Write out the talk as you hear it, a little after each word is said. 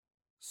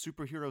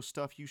Superhero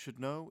Stuff You Should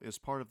Know is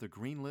part of the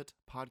Greenlit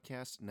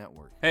Podcast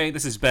Network. Hey,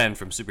 this is Ben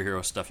from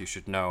Superhero Stuff You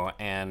Should Know,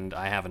 and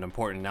I have an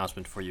important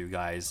announcement for you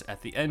guys.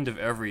 At the end of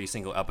every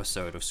single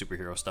episode of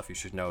Superhero Stuff You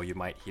Should Know, you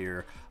might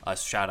hear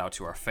us shout out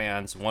to our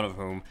fans, one of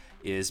whom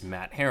is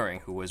Matt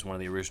Herring, who was one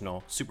of the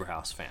original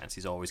Superhouse fans.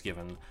 He's always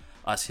given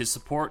us his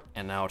support,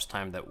 and now it's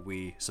time that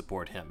we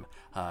support him.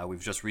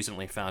 We've just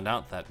recently found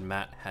out that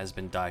Matt has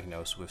been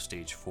diagnosed with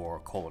stage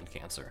 4 colon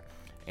cancer.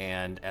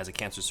 And as a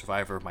cancer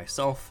survivor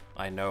myself,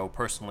 I know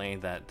personally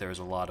that there's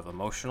a lot of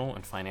emotional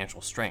and financial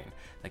strain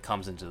that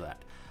comes into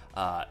that.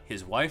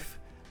 His wife,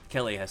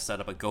 Kelly, has set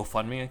up a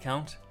GoFundMe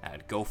account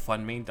at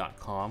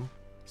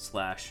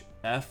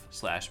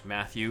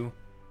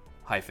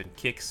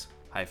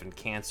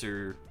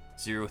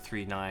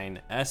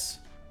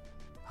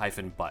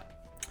gofundme.com/f/Matthew-Kicks-Cancer039S-butt.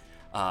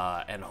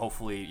 And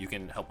hopefully you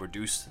can help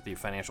reduce the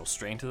financial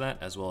strain to that,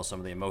 as well as some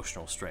of the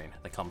emotional strain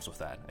that comes with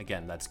that.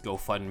 Again, that's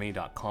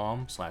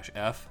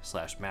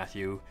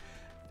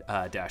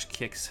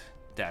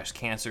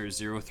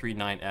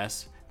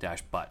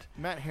gofundme.com/f/Matthew-Kicks-Cancer039S-butt.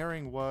 Matt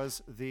Herring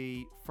was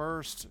the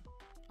first,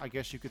 I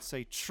guess you could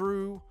say,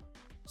 true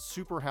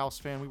Superhouse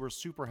fan. We were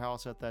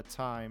Superhouse at that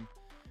time.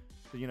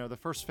 You know, the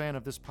first fan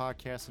of this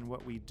podcast and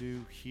what we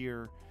do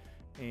here,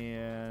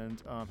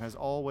 and has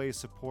always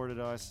supported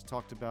us,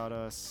 talked about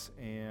us,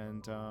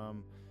 and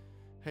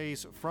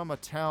he's from a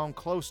town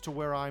close to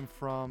where I'm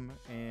from,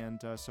 and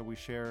so we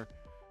share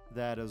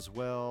that as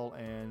well,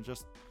 and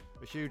just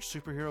a huge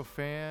superhero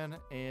fan,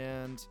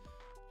 and,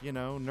 you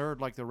know,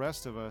 nerd like the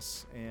rest of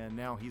us, and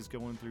now he's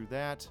going through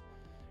that,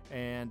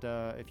 and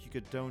if you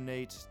could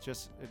donate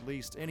just at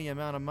least any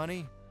amount of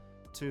money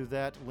to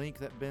that link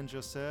that Ben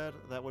just said,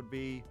 that would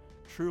be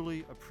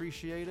truly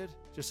appreciated.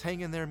 Just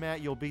hang in there,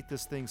 Matt. You'll beat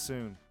this thing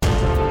soon.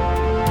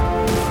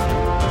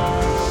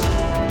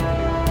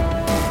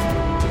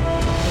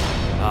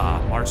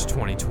 March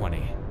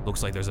 2020.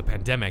 Looks like there's a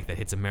pandemic that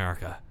hits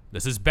America.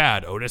 This is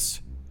bad,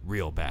 Otis.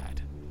 Real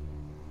bad.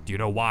 Do you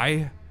know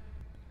why?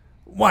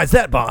 Why's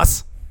that,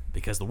 boss?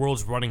 Because the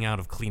world's running out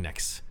of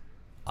Kleenex.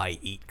 I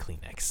eat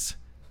Kleenex.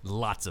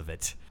 Lots of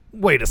it.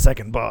 Wait a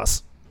second,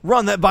 boss.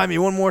 Run that by me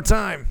one more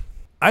time.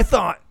 I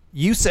thought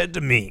you said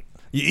to me,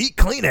 you eat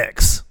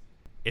Kleenex.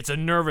 It's a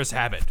nervous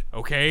habit,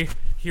 okay?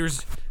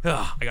 Here's...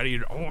 I gotta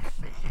eat it.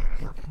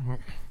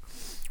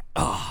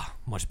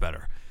 Much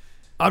better.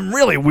 I'm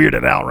really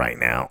weirded out right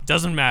now.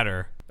 Doesn't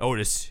matter.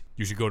 Otis,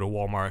 you should go to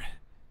Walmart.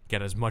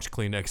 Get as much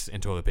Kleenex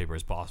and toilet paper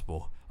as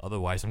possible.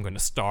 Otherwise, I'm going to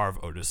starve,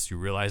 Otis. You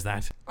realize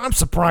that? I'm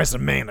surprised a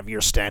man of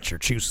your stature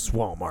chooses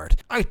Walmart.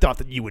 I thought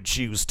that you would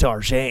choose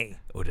Target.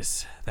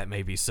 Otis, that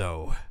may be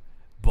so.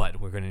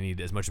 But we're going to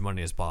need as much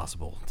money as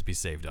possible to be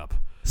saved up.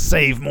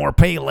 Save more,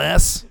 pay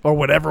less, or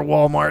whatever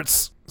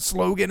Walmart's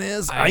slogan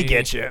is. I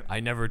get you. I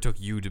never took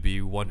you to be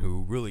one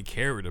who really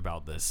cared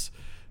about this.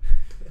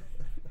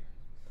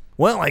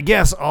 Well, I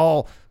guess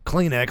all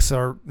Kleenex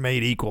are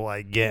made equal,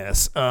 I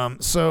guess.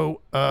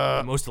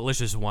 The most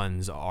delicious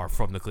ones are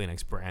from the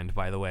Kleenex brand,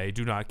 by the way.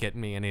 Do not get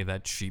me any of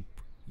that cheap,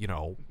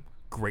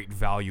 great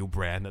value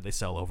brand that they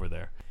sell over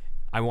there.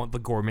 I want the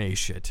gourmet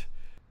shit.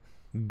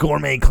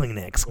 Gourmet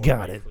Kleenex,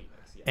 got it.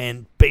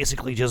 And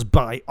basically just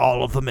buy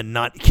all of them and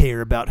not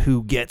care about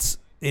who gets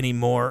any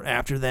more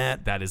after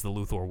that. That is the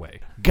Luthor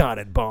way. Got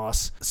it,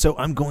 boss. So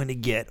I'm going to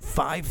get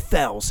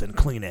 5,000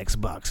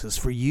 Kleenex boxes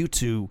for you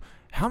to...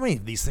 How many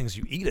of these things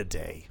you eat a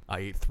day?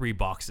 I eat 3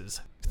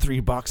 boxes. 3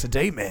 boxes a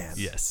day, man.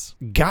 Yes.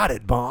 Got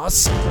it,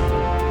 boss.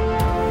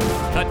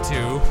 Cut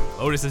to,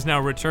 Otis has now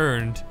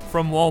returned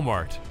from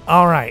Walmart.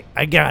 All right,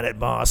 I got it,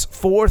 boss.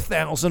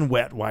 4,000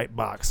 wet wipe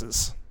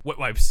boxes. Wet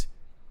wipes?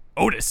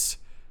 Otis,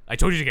 I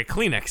told you to get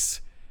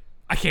Kleenex.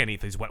 I can't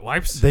eat these wet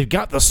wipes. They've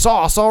got the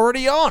sauce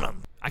already on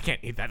them. I can't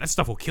eat that. That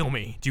stuff will kill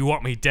me. Do you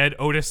want me dead,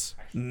 Otis?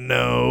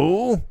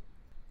 No.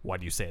 Why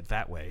do you say it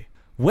that way?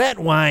 Wet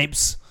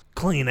wipes,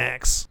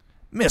 Kleenex.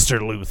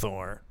 Mr.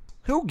 Luthor,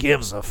 who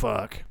gives a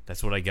fuck?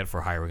 That's what I get for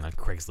hiring on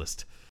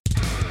Craigslist.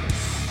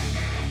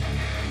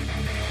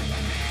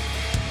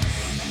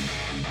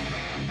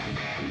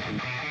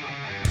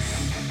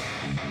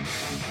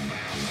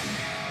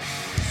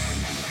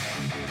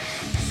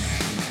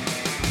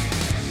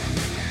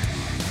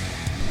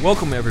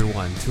 Welcome,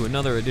 everyone, to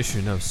another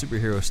edition of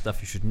Superhero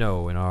Stuff You Should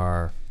Know in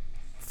our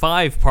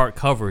 5-part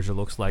coverage, it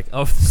looks like,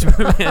 of the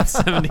Superman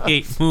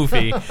 78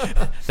 movie.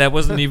 That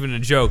wasn't even a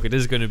joke. It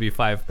is going to be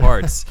 5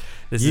 parts.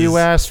 You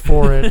asked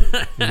for it.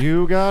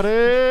 You got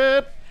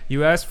it.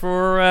 You asked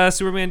for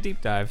Superman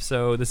Deep Dive.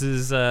 So this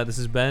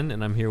is Ben,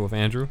 and I'm here with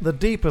Andrew. The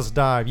deepest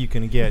dive you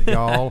can get,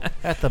 y'all,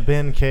 at the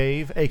Ben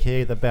Cave,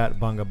 a.k.a. the Bat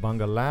Bunga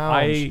Bunga Lounge.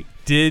 I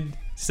did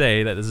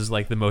say that this is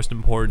like the most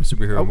important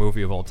superhero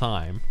movie of all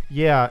time.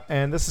 Yeah,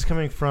 and this is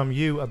coming from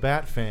you, a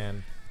Bat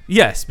fan.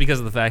 Yes, because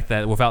of the fact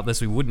that without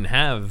this, we wouldn't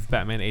have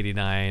Batman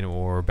 89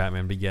 or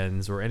Batman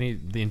Begins or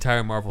the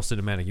entire Marvel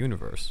Cinematic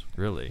Universe,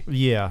 really.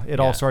 Yeah, it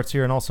all starts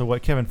here. And also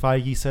what Kevin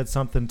Feige said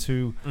something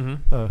to,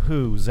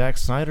 Zack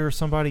Snyder or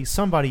somebody?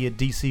 Somebody at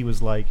DC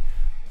was like,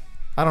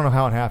 I don't know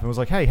how it happened. It was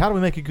like, hey, how do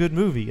we make a good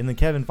movie? And then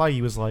Kevin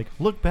Feige was like,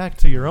 look back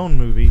to your own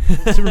movie,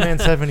 Superman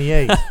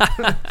 78.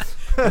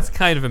 It's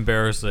kind of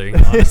embarrassing,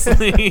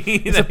 honestly,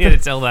 that he had to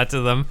tell that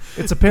to them.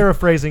 It's a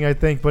paraphrasing, I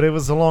think, but it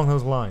was along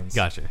those lines.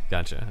 Gotcha.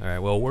 All right,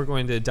 well, we're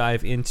going to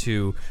dive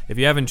into, if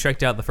you haven't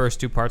checked out the first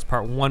two parts,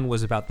 part one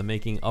was about the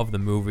making of the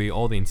movie,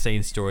 all the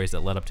insane stories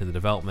that led up to the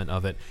development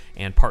of it,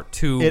 and part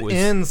two It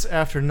ends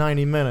after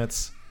 90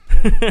 minutes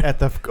at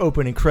the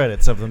opening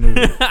credits of the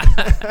movie.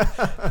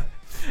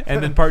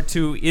 And then part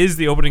two is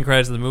the opening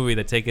credits of the movie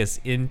that take us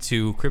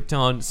into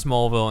Krypton,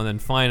 Smallville, and then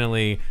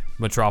finally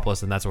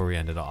Metropolis, and that's where we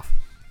ended off.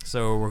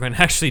 So we're going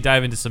to actually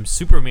dive into some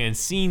Superman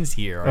scenes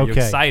here. Are you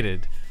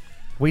excited?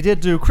 We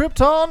did do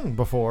Krypton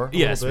before.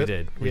 Yes, we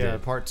did. We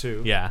did. Part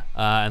two. Yeah,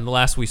 and the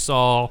last we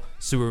saw,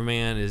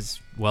 Superman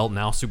is, well,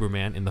 now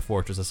Superman in the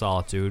Fortress of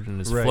Solitude,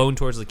 and is flown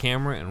towards the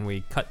camera, and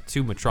we cut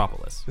to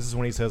Metropolis. This is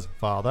when he says,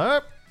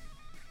 "Father."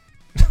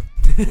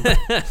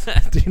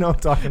 Do you know what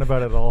I'm talking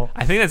about at all?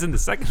 I think that's in the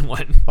second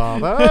one.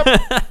 Father.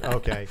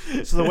 Okay.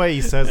 So the way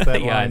he says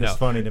that line is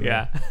funny to me.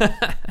 Yeah.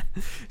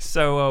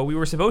 So we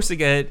were supposed to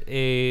get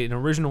an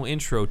original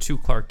intro to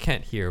Clark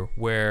Kent here,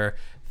 where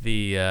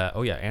the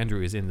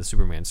Andrew is in the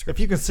Superman script.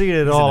 If you can see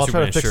it at all, I'll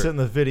try to fix shirt. it in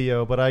the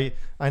video. But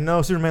I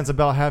know Superman's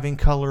about having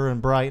color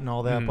and bright and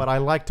all that, but I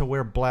like to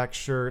wear black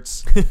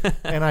shirts,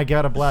 and I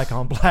got a black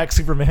on black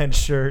Superman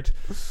shirt.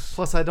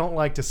 Plus, I don't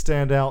like to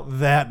stand out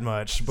that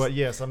much. But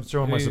yes, I'm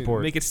showing my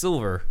support. Make it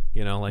silver,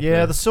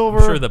 the silver.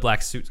 I'm sure the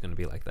black suit's going to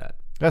be like that.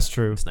 That's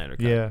true. Snyder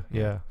cut.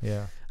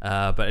 Yeah.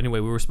 But anyway,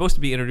 we were supposed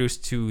to be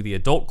introduced to the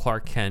adult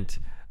Clark Kent,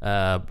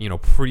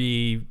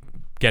 pre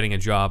getting a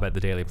job at the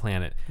Daily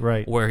Planet,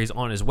 right? Where he's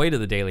on his way to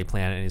the Daily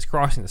Planet and he's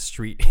crossing the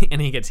street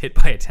and he gets hit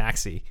by a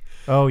taxi.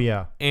 Oh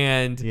yeah.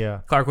 And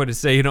Clark would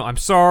say, I'm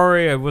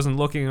sorry, I wasn't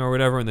looking or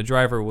whatever, and the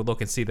driver would look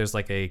and see there's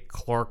like a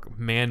Clark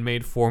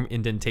man-made form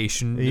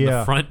indentation in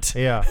the front,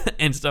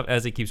 and stuff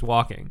as he keeps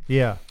walking.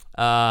 Yeah.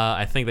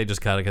 I think they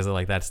just cut it because they're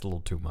like, that's a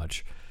little too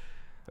much.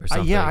 Or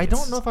something. I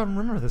don't know if I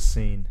remember this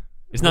scene.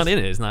 It's not in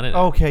it. It's not in it.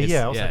 Okay,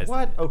 I was like,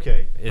 what?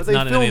 Okay. It's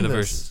not in any of the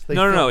versions.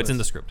 No, it's in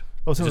the script.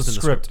 Oh, it's in the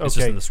script. Okay. It's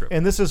just in the script.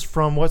 And this is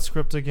from what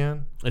script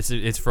again?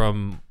 It's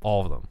from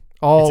all of them.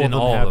 All of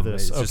them have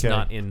this. It's just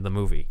not in the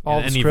movie. All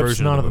in the any scripts,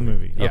 version none of the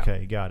movie. Yeah.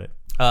 Okay, got it.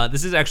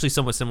 This is actually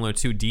somewhat similar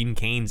to Dean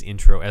Cain's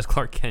intro as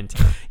Clark Kent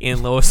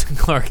in Lois and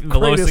Clark, the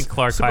Lois and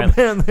Clark pilot.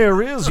 Superman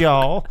there is,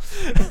 y'all.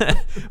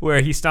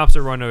 Where he stops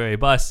a runaway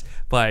bus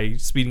by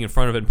speeding in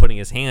front of it and putting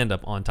his hand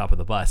up on top of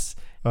the bus.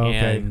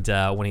 Okay.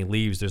 And when he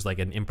leaves, there's like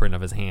an imprint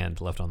of his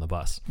hand left on the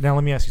bus. Now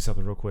let me ask you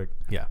something real quick.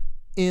 Yeah.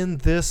 In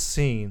this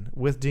scene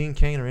with Dean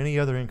Cain or any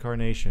other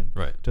incarnation,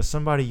 right, does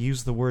somebody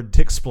use the word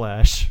Dick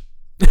Splash?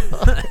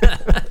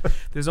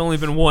 There's only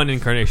been one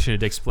incarnation of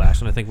Dick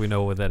Splash, and I think we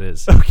know what that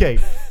is. Okay.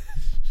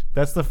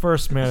 That's the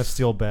first Man of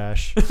Steel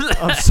bash.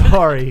 I'm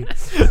sorry.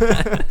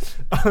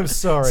 I'm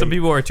sorry. Some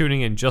people are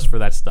tuning in just for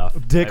that stuff.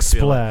 Dick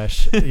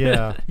Splash.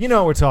 Yeah. You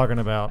know what we're talking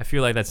about. I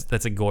feel like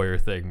that's a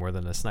Goyer thing more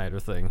than a Snyder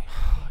thing.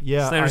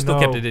 Yeah, Snyder still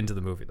kept it into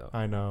the movie, though.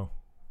 I know.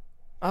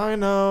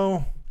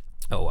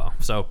 Oh, well.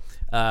 So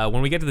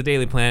when we get to the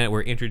Daily Planet,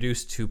 we're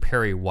introduced to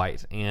Perry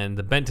White, and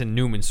the Benton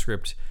Newman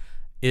script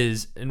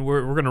is, and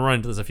we're going to run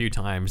into this a few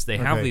times, they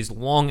have these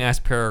long-ass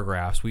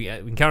paragraphs. We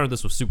encountered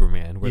this with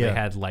Superman, where they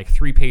had like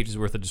 3 pages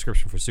worth of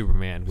description for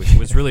Superman, which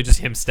was really just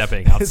him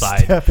stepping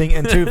outside. Stepping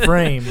into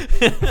frame,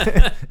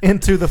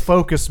 into the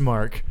focus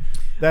mark.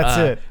 That's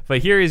it. But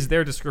here is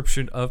their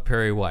description of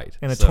Perry White.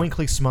 And a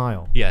twinkly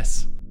smile.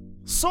 Yes.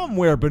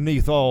 Somewhere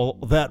beneath all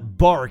that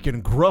bark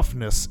and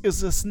gruffness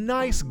is this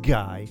nice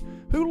guy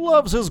who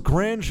loves his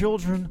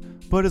grandchildren,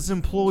 but his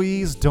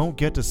employees don't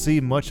get to see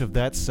much of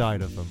that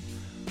side of him.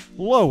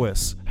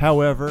 Lois,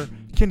 however,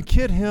 can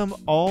kid him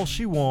all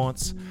she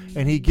wants,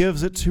 and he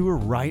gives it to her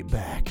right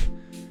back.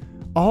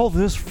 All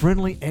this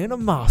friendly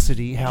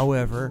animosity,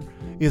 however,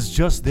 is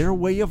just their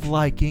way of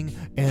liking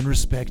and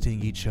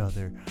respecting each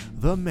other.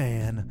 The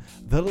man,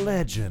 the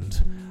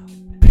legend,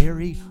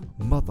 Perry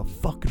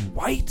motherfucking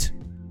White.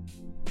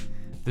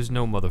 There's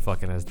no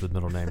motherfucking as the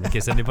middle name, in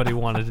case anybody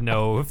wanted to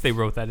know if they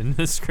wrote that in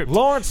the script.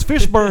 Lawrence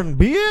Fishburne,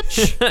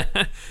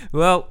 bitch!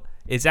 Well,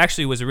 it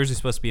actually was originally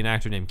supposed to be an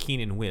actor named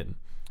Keenan Wynn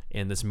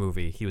in this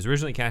movie. He was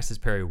originally cast as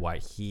Perry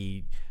White.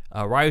 He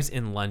arrives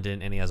in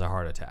London and he has a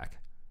heart attack.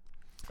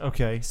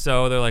 Okay.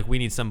 So they're like, we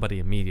need somebody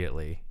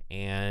immediately.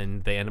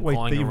 And they end up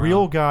calling the around.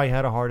 real guy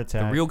had a heart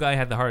attack. The real guy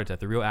had the heart attack.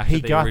 The real actor.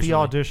 He got the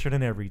audition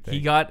and everything. He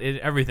got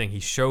everything.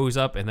 He shows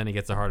up and then he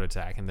gets a heart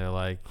attack. And they're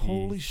like,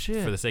 holy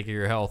shit. For the sake of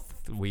your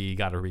health, we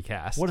got to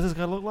recast. What does this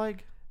guy look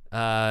like?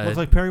 Looks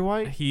like Perry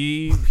White?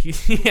 He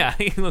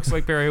looks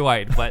like Perry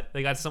White, but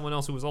they got someone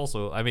else who was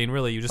also, I mean,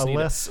 really, you just need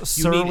less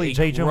surly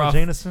J. Jonah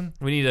Jameson?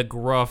 We need a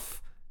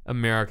gruff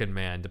American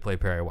man to play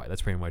Perry White.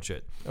 That's pretty much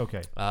it.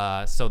 Okay.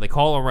 So they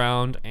call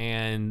around,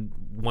 and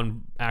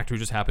one actor who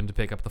just happened to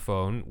pick up the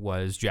phone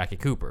was Jackie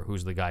Cooper,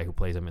 who's the guy who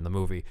plays him in the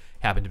movie,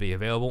 happened to be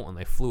available, and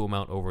they flew him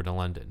out over to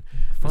London.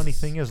 Funny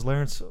thing is,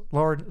 Lawrence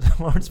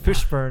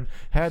Fishburne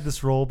had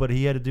this role, but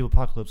he had to do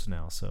Apocalypse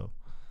Now, so...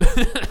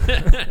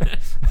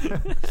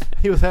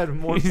 he was having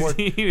more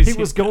important. He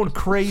was going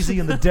crazy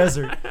in the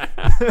desert.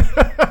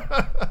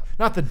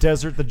 Not the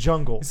desert, the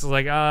jungle. He's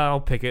like, I'll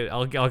pick it.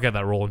 I'll get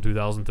that role in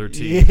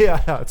 2013.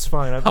 Yeah, it's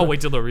fine. I'll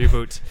wait till the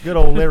reboot. Good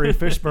old Larry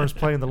Fishburne's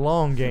playing the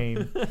long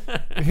game.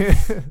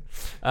 And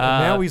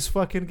now he's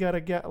fucking got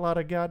a lot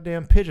of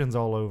goddamn pigeons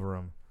all over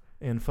him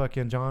in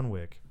fucking John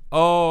Wick.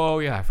 Oh,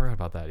 yeah. I forgot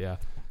about that. Yeah.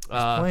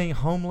 He's playing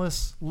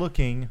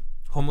homeless-looking...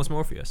 Homeless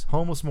Morpheus.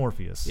 Homeless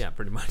Morpheus. Yeah,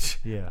 pretty much.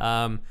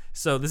 Yeah.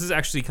 So this is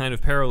actually kind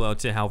of parallel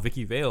to how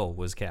Vicky Vale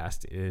was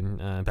cast in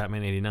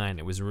Batman '89.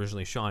 It was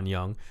originally Sean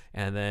Young,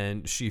 and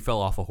then she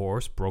fell off a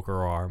horse, broke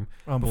her arm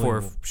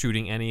before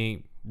shooting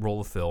any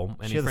roll of film.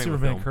 Any she had the frame of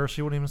Superman film. curse.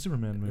 She wasn't even a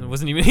Superman movie. It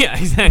wasn't even. Yeah,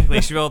 exactly.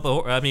 She fell off the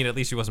horse. I mean, at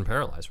least she wasn't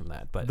paralyzed from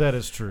that. But that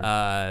is true.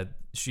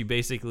 She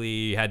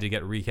basically had to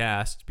get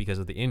recast because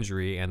of the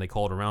injury, and they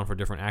called around for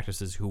different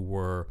actresses who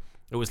were.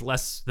 It was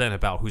less than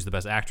about who's the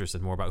best actress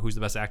and more about who's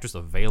the best actress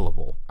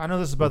available. I know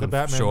this is about the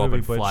Batman show movie, up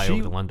and but fly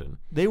over to London.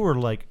 They were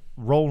like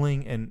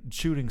rolling and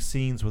shooting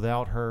scenes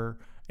without her,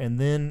 and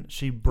then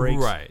she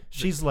breaks. Right.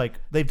 She's like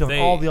they've done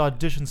all the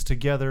auditions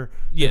together.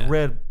 Yeah. They've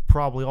read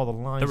probably all the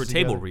lines. There were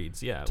together. table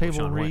reads, yeah.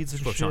 Table reads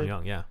and shit. Sean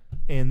Young, yeah.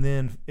 And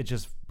then it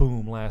just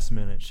boom, last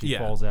minute she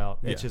falls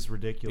out. It's just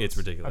ridiculous. It's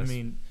ridiculous. I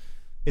mean,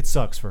 it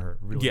sucks for her. It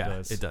really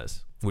does. It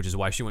does. Which is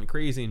why she went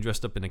crazy and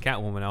dressed up in a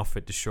Catwoman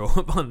outfit to show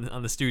up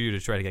on the studio to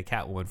try to get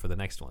Catwoman for the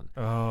next one.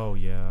 Oh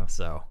yeah.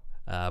 So,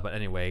 but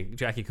anyway,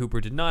 Jackie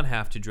Cooper did not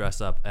have to dress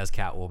up as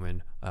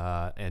Catwoman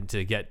and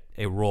to get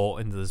a role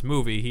into this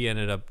movie. He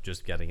ended up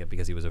just getting it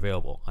because he was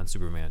available on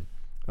Superman.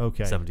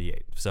 Okay.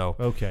 78. So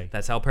okay.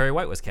 That's how Perry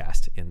White was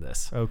cast in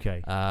this.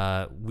 Okay.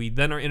 We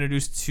then are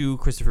introduced to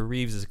Christopher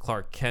Reeves as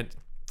Clark Kent,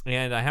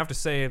 and I have to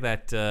say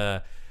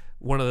that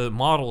one of the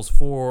models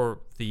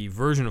for the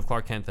version of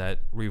Clark Kent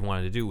that Reeve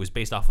wanted to do was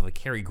based off of a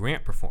Cary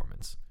Grant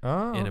performance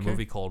in a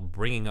movie called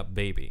Bringing Up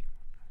Baby.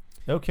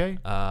 Okay.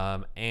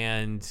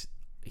 And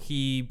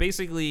he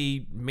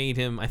basically made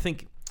him, I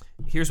think,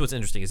 here's what's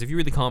interesting, is if you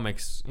read the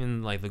comics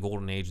in like the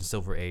Golden Age and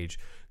Silver Age,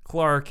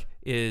 Clark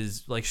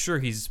is like, sure,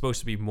 he's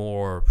supposed to be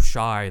more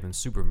shy than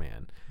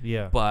Superman.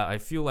 Yeah. But I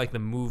feel like the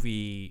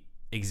movie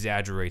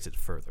exaggerates it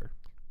further.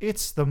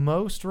 It's the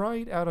most,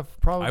 right? Out of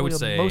probably I would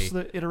say, most of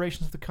the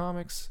iterations of the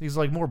comics. He's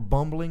like more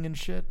bumbling and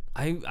shit.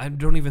 I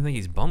don't even think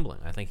he's bumbling.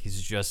 I think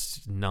he's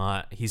just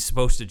not... He's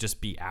supposed to just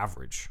be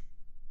average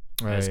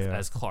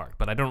as Clark.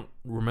 But I don't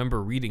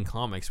remember reading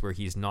comics where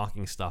he's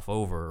knocking stuff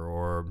over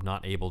or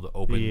not able to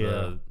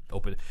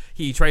open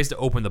He tries to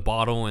open the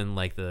bottle and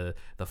like the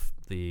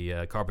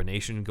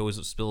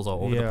carbonation spills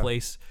all over the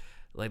place.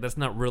 Like, that's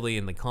not really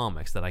in the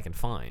comics that I can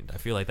find. I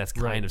feel like that's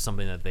kind of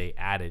something that they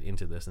added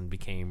into this and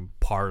became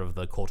part of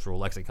the cultural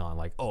lexicon.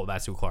 Like, oh,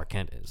 that's who Clark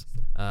Kent is.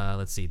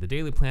 Let's see. The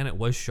Daily Planet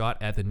was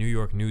shot at the New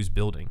York News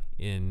Building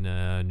in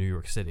New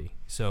York City.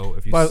 So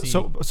if you see...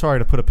 So, sorry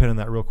to put a pin in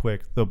that real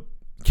quick. The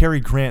Cary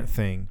Grant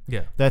thing.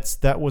 Yeah.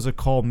 That was a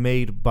call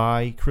made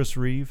by Chris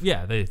Reeve?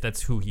 Yeah,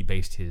 that's who he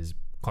based his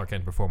Clark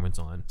Kent performance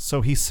on. So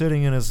he's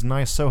sitting in his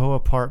nice Soho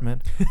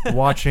apartment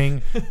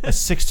watching a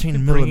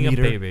 16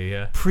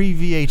 millimeter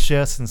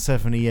pre-VHS in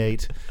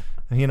 78.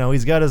 You know,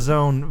 he's got his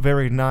own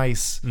very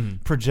nice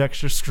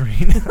projector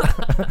screen.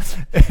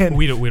 And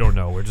we don't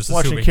know. We're just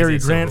watching Cary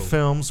Grant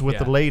films with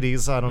the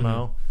ladies. I don't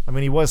know. I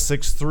mean, he was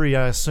 6'3".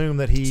 I assume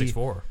that he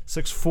 6'4".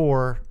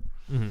 6'4".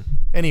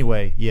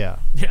 Anyway, yeah.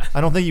 I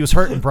don't think he was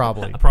hurting.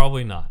 Probably.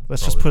 Probably not.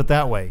 Let's just put it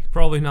that way.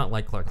 Probably not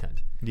like Clark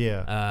Kent.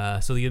 Yeah.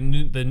 So the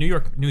New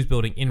York News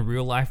Building in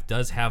real life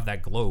does have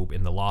that globe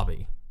in the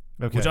lobby,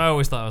 which I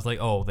always thought was like,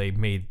 oh, they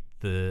made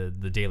the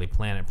Daily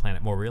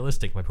Planet more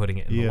realistic by putting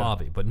it in the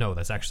lobby. But no,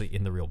 that's actually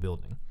in the real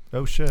building.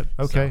 Oh shit.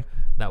 Okay. So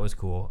that was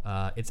cool.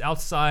 It's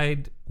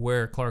outside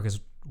where Clark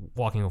is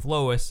walking with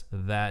Lois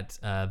that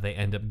they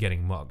end up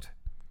getting mugged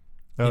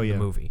in the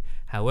movie.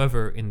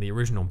 However, in the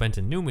original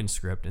Benton Newman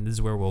script, and this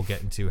is where we'll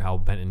get into how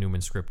Benton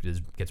Newman's script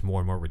gets more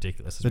and more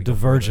ridiculous. The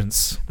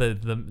divergence. A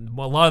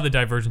lot of the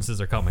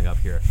divergences are coming up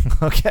here.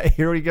 Okay,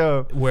 here we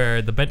go.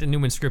 Where the Benton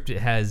Newman script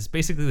has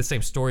basically the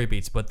same story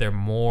beats, but they're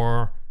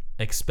more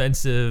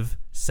expensive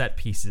set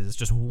pieces,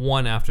 just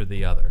one after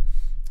the other.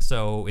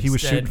 So he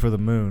was shooting for the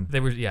moon. They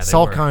were,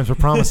 Salkinds were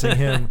promising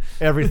him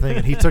everything,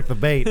 and he took the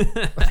bait.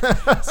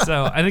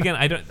 So, and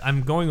again,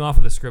 I'm going off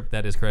of the script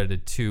that is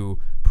credited to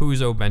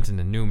Puzo, Benton,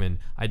 and Newman.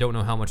 I don't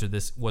know how much of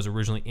this was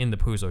originally in the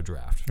Puzo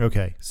draft.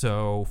 Okay.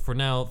 So for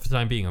now, for the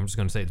time being, I'm just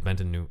going to say it's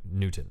Benton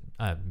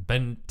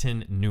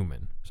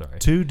Newman. Sorry.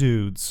 Two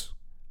dudes.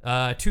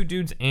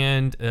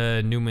 And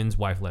Newman's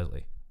wife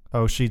Leslie.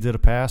 Oh, she did a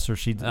pass, or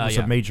she was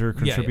a major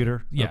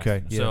contributor? Yeah.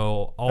 Okay. Yeah.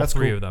 So all that's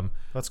three cool. of them.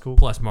 That's cool.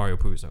 Plus Mario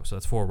Puzo. So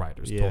that's 4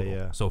 writers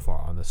total so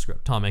far on the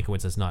script. Tom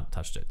Mankiewicz has not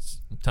touched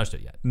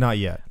it yet. Not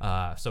yet.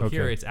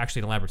 Here it's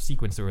actually an elaborate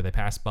sequence where they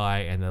pass by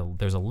and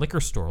there's a liquor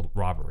store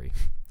robbery.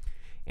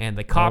 And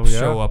the cops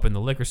show up, and the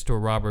liquor store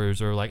robbers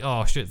are like,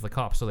 oh, shit, it's the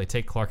cops. So they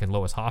take Clark and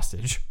Lois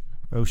hostage.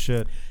 Oh,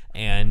 shit.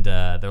 And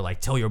they're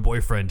like, tell your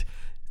boyfriend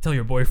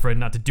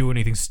not to do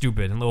anything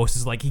stupid. And Lois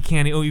is like, he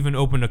can't even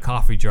open a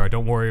coffee jar.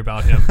 Don't worry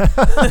about him.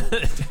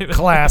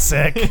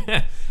 Classic.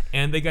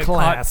 And they get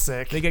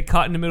Classic. They get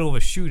caught in the middle of a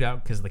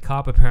shootout because the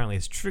cop apparently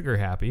is trigger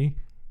happy.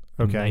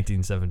 in Okay.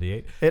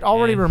 1978. It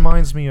already And-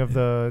 reminds me of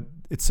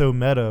it's so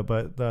meta,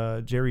 but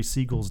the Jerry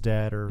Siegel's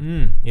dad, or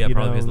Yeah, you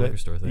probably know, his that- liquor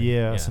store thing.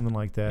 Yeah, something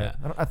like that. Yeah.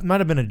 I don't, it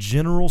might have been a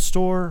general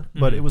store,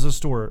 but Mhm. it was a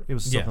store. It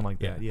was Yeah, something like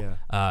that.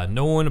 Yeah.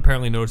 No one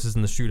apparently notices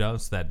in the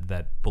shootouts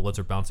that bullets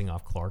are bouncing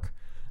off Clark.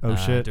 Oh,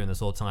 shit. During this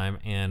whole time,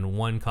 and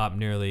one cop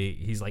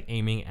he's like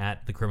aiming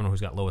at the criminal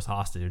who's got Lois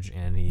hostage,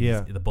 and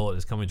the bullet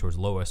is coming towards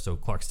Lois, so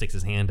Clark sticks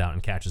his hand out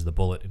and catches the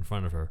bullet in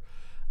front of her.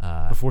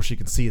 Before she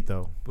can see it,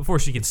 though. Before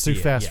she can see too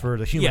it, fast yeah. for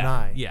the human Yeah,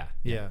 eye. Yeah,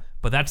 Yeah.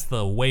 But that's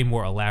the way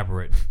more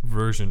elaborate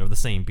version of the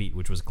same beat,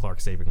 which was Clark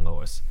saving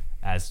Lois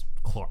as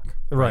Clark,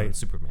 rather than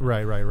Superman,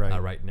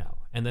 right now.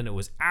 And then it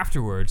was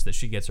afterwards that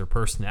she gets her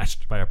purse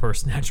snatched by a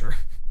purse snatcher.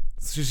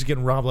 So she's just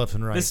getting robbed left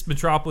and right. This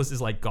Metropolis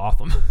is like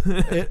Gotham.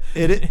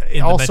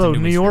 It also,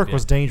 New York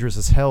was dangerous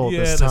as hell at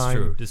this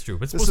time. That's true.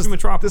 But it's This supposed is to be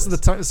Metropolis. This is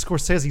the time.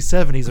 Scorsese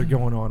 70s are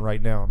going on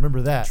right now.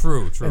 Remember that.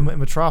 True. And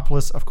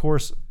Metropolis, of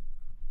course,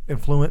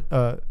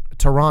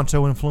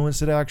 Toronto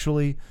influenced it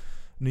actually.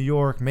 New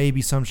York,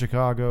 maybe some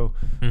Chicago,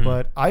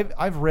 but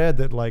I've read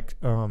that like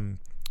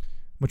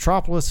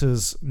Metropolis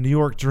is New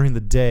York during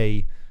the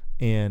day,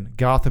 and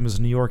Gotham is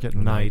New York at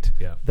night.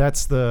 Yeah.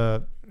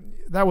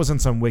 That was in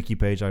some wiki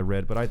page I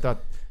read, but I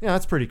thought, yeah,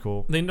 that's pretty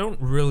cool. They don't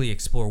really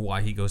explore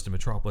why he goes to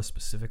Metropolis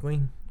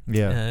specifically.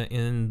 Yeah.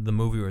 In the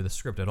movie or the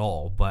script at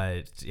all,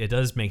 but it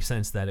does make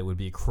sense that it would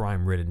be a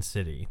crime-ridden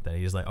city. That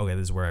he's like, okay,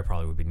 this is where I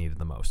probably would be needed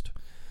the most.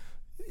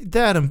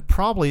 That, and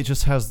probably it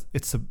just has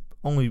there's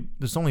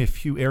only a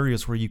few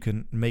areas where you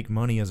can make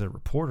money as a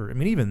reporter. I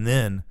mean, even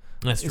then,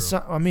 That's true. it's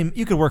not, I mean,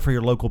 you could work for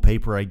your local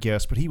paper, I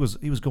guess, but he was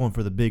going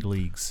for the big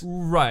leagues.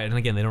 Right, and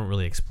again, they don't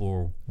really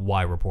explore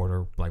why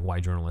reporter, like why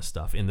journalist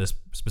stuff in this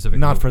specific.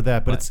 Not movie, for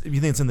that, but it's, you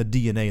think it's in the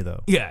DNA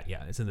though. Yeah,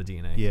 it's in the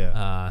DNA.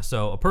 Yeah.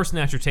 So a purse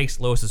snatcher takes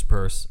Lois's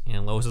purse,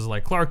 and Lois is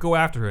like, Clark, go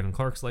after it. And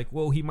Clark's like,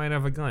 well, he might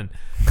have a gun.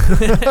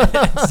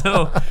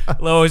 So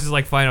Lois is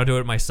like, fine, I'll do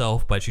it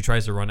myself. But she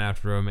tries to run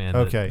after him, and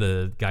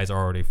the guys are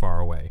already far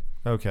away.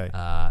 Okay.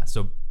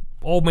 So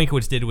all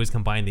Mankiewicz did was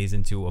combine these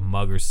into a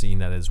mugger scene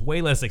that is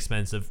way less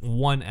expensive.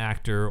 One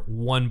actor,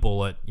 one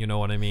bullet. You know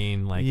what I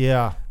mean? Like,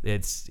 yeah.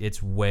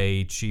 It's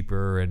way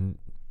cheaper and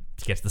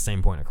gets the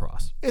same point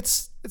across.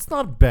 It's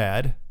not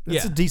bad.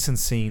 It's a decent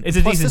scene. It's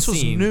a Plus, decent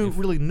this scene. was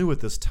really new at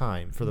this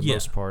time for the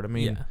most part. I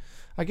mean,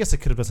 I guess it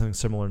could have been something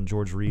similar in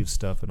George Reeves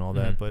stuff and all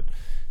that, but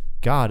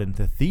God, in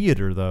the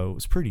theater though, it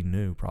was pretty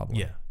new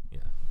probably. Yeah.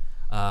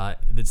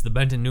 It's the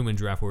Benton Newman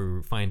draft where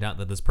we find out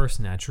that this purse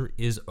snatcher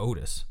is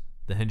Otis,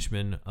 the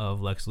henchman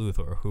of Lex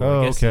Luthor, who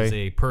I guess is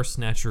a purse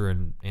snatcher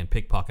and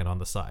pickpocket on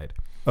the side.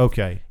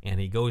 Okay. And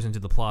he goes into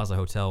the Plaza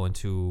Hotel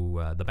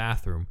into the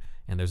bathroom,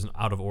 and there's an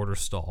out-of-order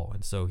stall.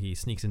 And so he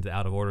sneaks into the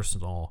out-of-order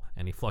stall,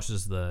 and he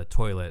flushes the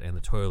toilet, and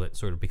the toilet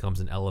sort of becomes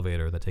an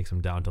elevator that takes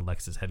him down to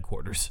Lex's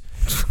headquarters.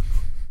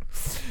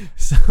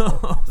 So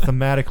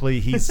thematically,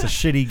 he's a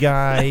shitty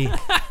guy.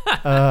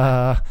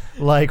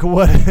 Like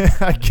what?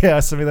 I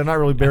guess. I mean, they're not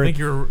really very.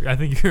 I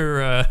think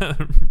you're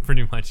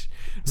pretty much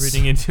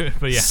reading into it,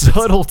 but yeah,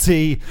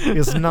 subtlety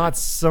is not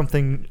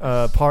something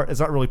It's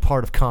not really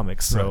part of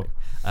comics. So.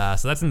 Right.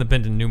 So that's in the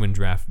Benton Newman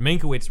draft.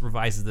 Mankiewicz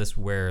revises this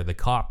where the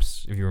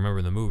cops, if you remember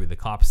in the movie, the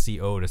cops see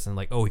Otis and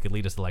like, oh, he could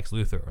lead us to Lex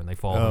Luthor, and they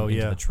follow him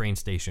into the train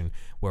station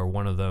where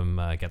one of them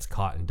gets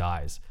caught and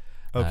dies.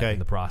 In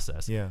the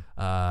process. Yeah.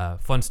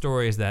 Fun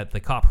story is that the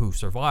cop who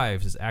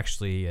survives is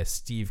actually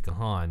Steve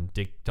Kahan,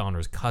 Dick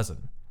Donner's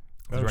cousin.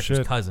 The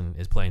director's cousin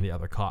is playing the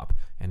other cop,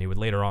 and he would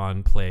later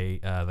on play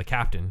the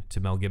captain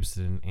to Mel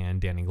Gibson and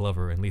Danny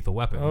Glover in Lethal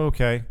Weapon.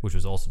 Okay. Which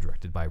was also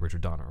directed by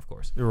Richard Donner, of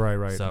course.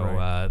 Right.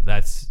 So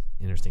that's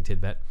an interesting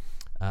tidbit.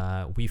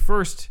 We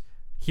first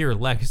hear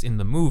Lex in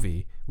the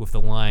movie with the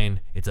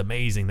line, "It's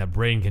amazing that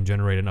brain can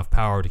generate enough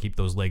power to keep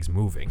those legs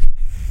moving."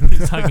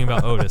 He's talking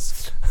about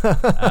Otis.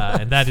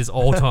 And that is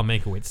all Tom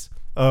Mankiewicz.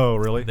 Oh,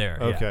 really? There.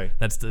 Okay.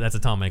 Yeah. That's a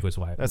Tom Mankiewicz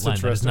line. That's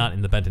That is not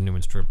in the Benton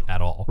Newman strip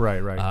at all.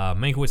 Right.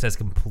 Mankiewicz has a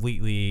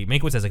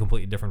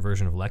completely different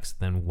version of Lex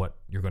than what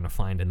you're going to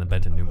find in the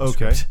Benton Newman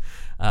script.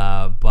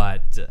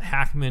 But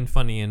Hackman,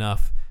 funny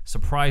enough,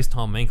 surprised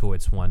Tom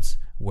Mankiewicz once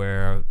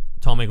where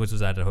Tom Mankiewicz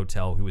was at a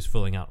hotel. He was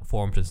filling out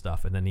forms and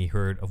stuff, and then he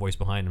heard a voice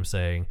behind him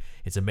saying,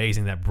 "It's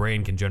amazing that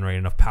brain can generate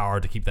enough power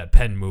to keep that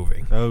pen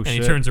moving." Oh, and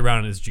shit. he turns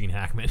around and it's Gene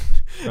Hackman.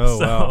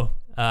 Oh,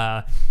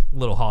 wow.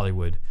 Little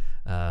Hollywood,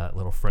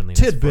 little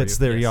friendliness. Tidbits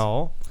there,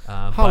 y'all.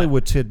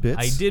 Hollywood tidbits.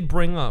 I did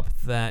bring up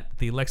that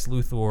the Lex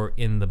Luthor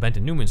in the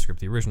Benton Newman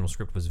script, the original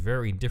script, was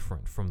very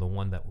different from the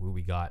one that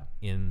we got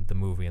in the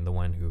movie and the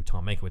one who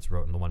Tom Mankiewicz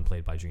wrote and the one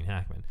played by Gene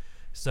Hackman.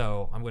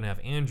 So I'm going to have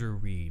Andrew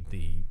read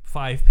the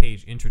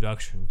 5-page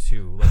introduction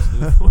to Lex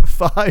Luthor.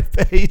 5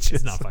 pages.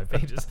 It's not 5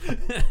 pages,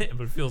 but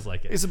it feels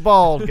like it. He's a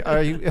bald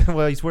guy.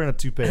 Well, he's wearing a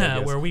toupee, I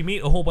guess. Where we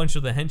meet a whole bunch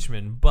of the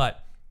henchmen,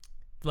 but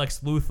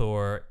Lex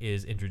Luthor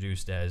is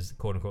introduced as,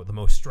 quote-unquote, the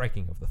most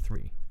striking of the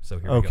three. So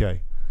here we go.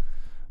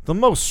 The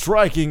most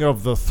striking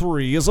of the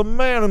three is a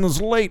man in his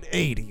late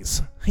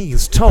 80s.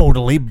 He's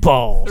totally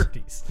bald.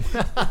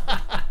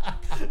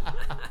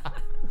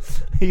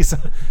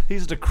 30s.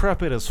 He's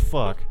decrepit as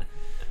fuck.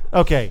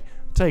 Okay,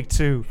 Take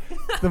two.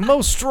 The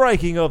most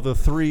striking of the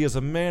three is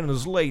a man in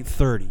his late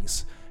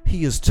 30s.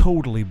 He is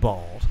totally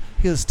bald.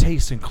 His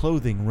taste in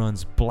clothing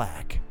runs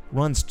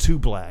to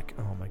black.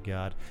 Oh my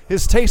God.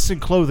 His taste in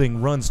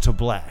clothing runs to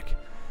black.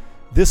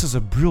 This is a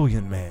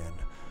brilliant man,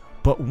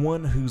 but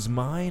one whose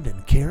mind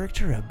and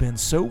character have been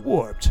so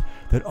warped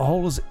that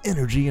all his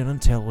energy and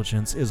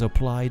intelligence is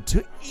applied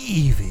to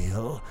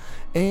evil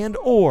and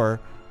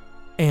or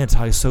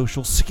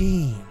antisocial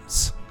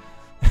schemes.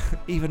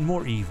 Even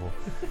more evil.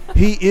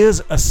 He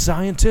is a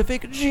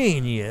scientific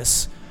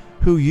genius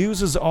who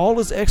uses all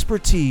his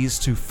expertise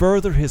to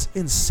further his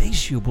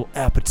insatiable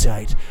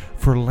appetite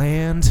for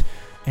land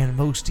and,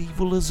 most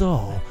evil as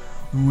all,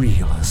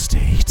 real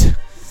estate.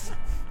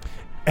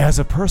 As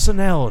a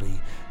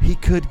personality, he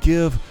could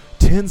give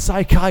 10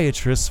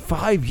 psychiatrists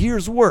 5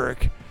 years'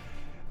 work.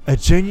 A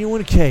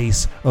genuine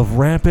case of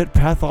rampant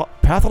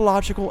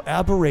pathological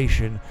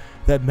aberration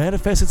that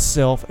manifests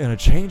itself in a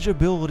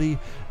changeability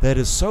that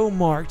is so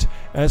marked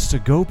as to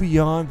go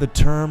beyond the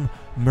term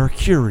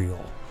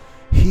mercurial.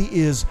 He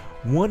is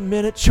 1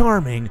 minute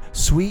charming,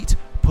 sweet,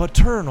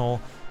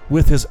 paternal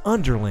with his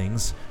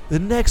underlings. The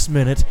next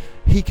minute,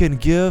 he can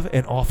give,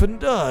 and often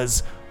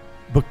does,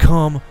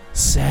 become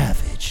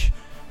savage,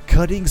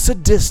 cutting,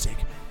 sadistic,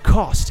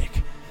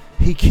 caustic.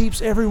 He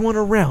keeps everyone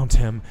around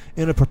him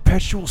in a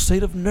perpetual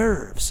state of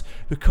nerves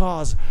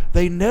because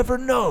they never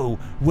know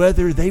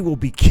whether they will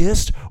be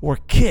kissed or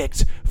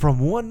kicked from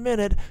 1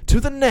 minute to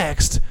the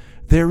next.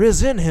 There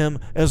is in him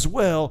as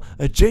well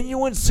a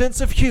genuine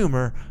sense of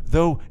humor,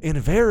 though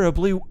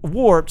invariably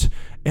warped,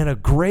 and a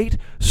great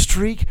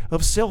streak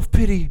of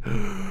self-pity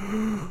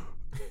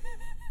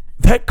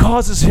that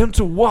causes him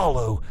to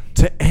wallow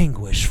to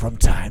anguish from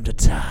time to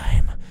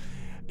time.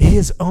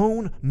 His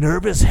own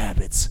nervous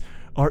habits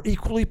are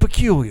equally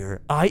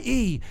peculiar,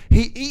 i.e.,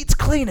 he eats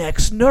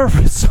Kleenex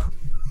nervous.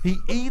 He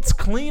eats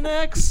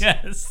Kleenex?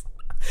 Yes.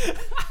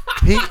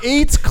 He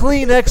eats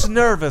Kleenex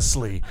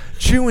nervously,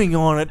 chewing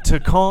on it to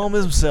calm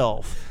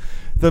himself.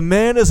 The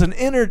man is an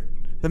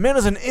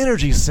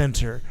energy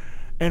center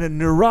and a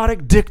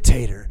neurotic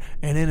dictator,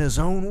 and in his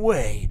own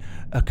way,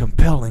 a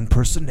compelling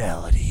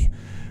personality.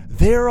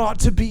 There ought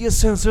to be a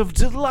sense of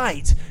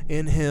delight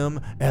in him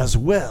as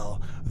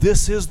well.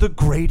 This is the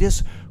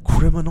greatest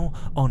criminal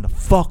on the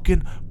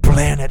fucking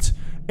planet,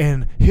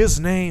 and his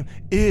name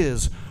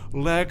is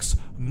Lex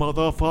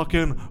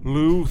motherfucking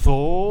Luthor.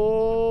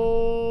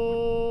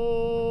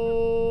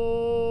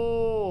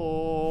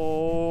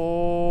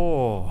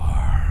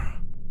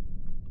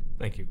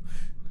 Thank you.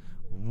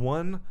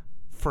 1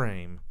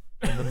 frame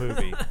in the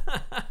movie.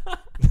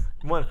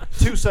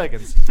 2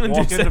 seconds.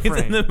 Walk into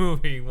frame. In the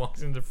movie,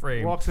 walks into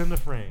frame. Walks into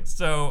frame.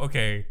 So,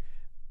 okay.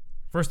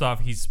 First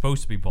off, he's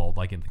supposed to be bald,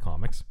 like in the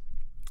comics.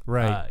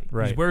 Right.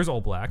 He wears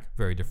all black,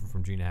 very different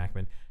from Gene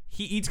Hackman.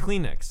 He eats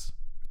Kleenex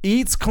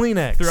Eats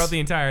Kleenex throughout the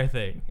entire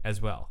thing as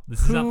well.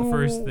 This is not the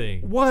first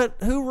thing. What?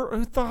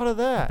 Who thought of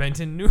that?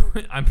 Benton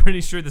Newman. I'm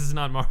pretty sure this is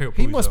not Mario Puzo.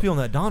 He must be on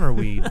that Donner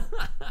weed.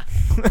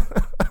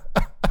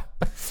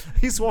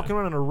 He's walking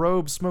around in a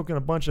robe, smoking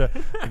a bunch of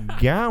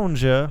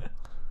ganja.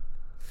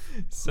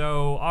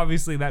 So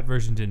obviously that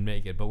version didn't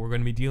make it, but we're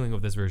going to be dealing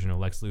with this version of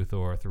Lex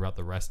Luthor throughout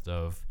the rest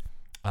of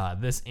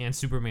this and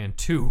Superman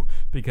 2,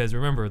 because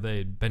remember,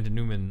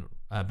 Benton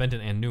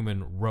and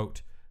Newman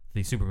wrote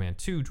the Superman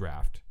 2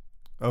 draft,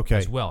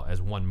 as well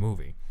as one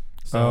movie.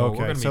 So we're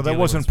gonna be so that dealing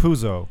wasn't with,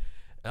 Puzo.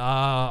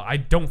 I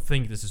don't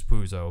think this is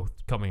Puzo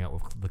coming out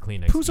with the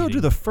Kleenex. Puzo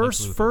did the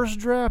first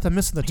draft. I'm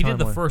missing the timeline. He did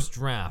the first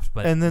draft,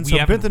 but and then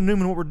so Benton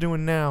Newman, what we're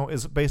doing now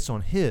is based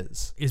on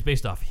his. Is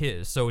based off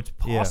his, so it's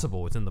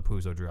possible it's in the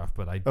Puzo draft,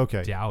 but I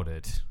doubt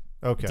it.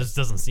 Okay, it just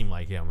doesn't seem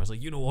like him. It's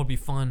like, what would be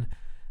fun?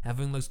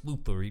 Having Lex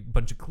Luthor eat a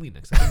bunch of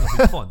Kleenex. I think that'd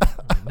be fun.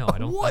 No, I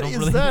don't. What I don't is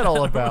really, that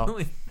all I about? don't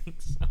really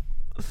think so.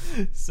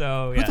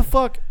 So yeah. What the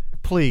fuck?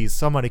 Please,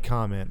 somebody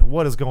comment.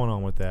 What is going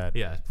on with that?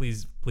 Yeah,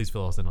 please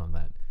fill us in on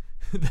that.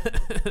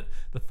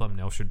 The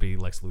thumbnail should be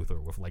Lex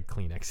Luthor with like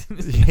Kleenex in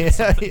his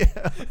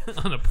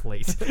on a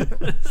plate.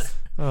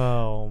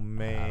 Oh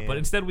man! But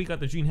instead, we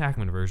got the Gene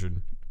Hackman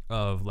version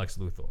of Lex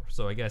Luthor.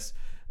 So I guess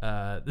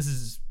this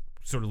is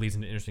sort of leads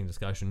into an interesting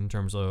discussion in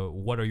terms of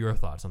what are your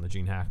thoughts on the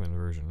Gene Hackman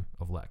version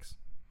of Lex?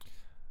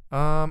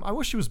 I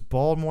wish he was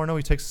bald more. I know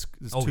he takes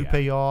his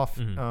toupee off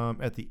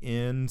at the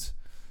end.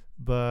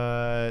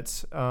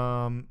 But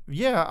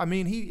yeah, I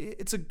mean,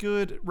 it's a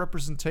good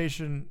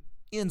representation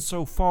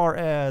insofar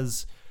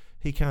as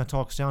he kind of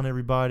talks down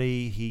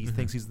everybody. He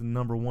thinks he's the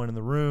number one in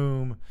the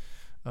room,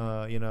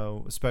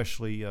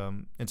 especially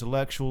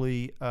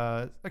intellectually.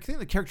 I think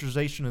the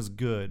characterization is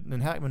good,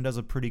 and Hackman does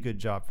a pretty good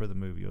job for the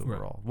movie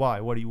overall.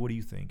 Right. Why? What do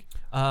you think?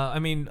 I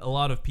mean, a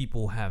lot of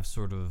people have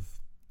sort of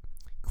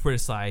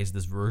criticized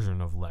this version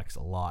of Lex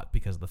a lot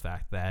because of the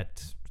fact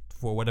that,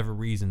 for whatever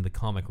reason, the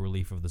comic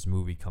relief of this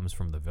movie comes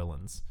from the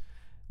villains,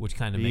 which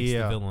kind of makes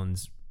the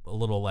villains a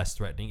little less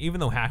threatening, even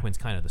though Hackman's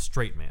kind of the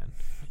straight man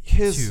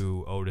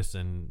to Otis,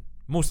 and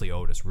mostly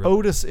Otis, really.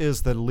 Otis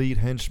is the lead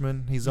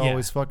henchman he's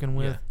always fucking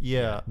with.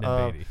 Yeah.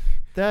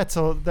 that's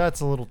a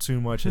little too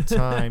much at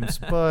times,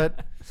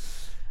 but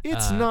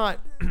it's not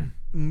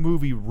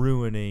movie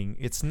ruining.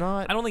 It's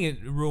not. I don't think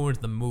it ruins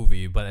the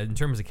movie, but in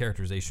terms of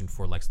characterization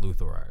for Lex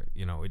Luthor,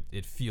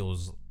 it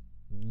feels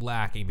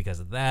lacking because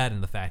of that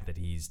and the fact that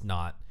he's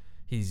not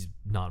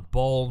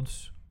bald.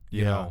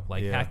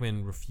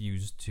 Hackman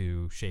refused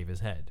to shave his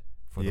head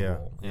for the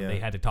role, and they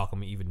had to talk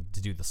him even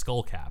to do the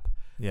skull cap.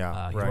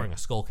 Yeah, he's wearing a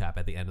skull cap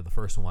at the end of the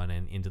first one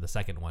and into the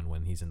second one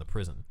when he's in the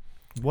prison.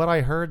 What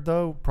I heard,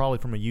 though, probably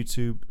from a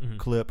YouTube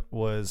clip,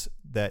 was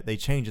that they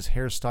change his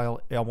hairstyle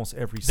almost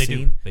every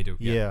scene. They do.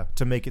 Yeah,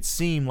 to make it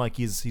seem like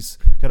he's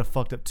got a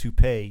fucked up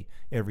toupee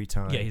every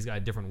time. Yeah, he's got a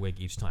different wig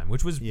each time,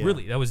 which was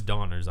that was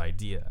Donner's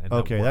idea. And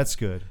okay, that's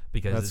good.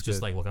 Because it's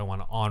just like, look, I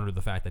want to honor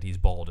the fact that he's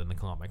bald in the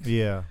comics.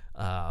 Yeah.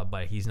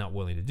 But he's not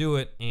willing to do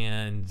it,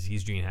 and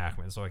he's Gene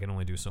Hackman, so I can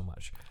only do so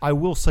much. I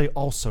will say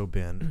also,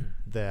 Ben,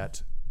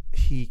 that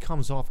he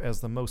comes off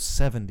as the most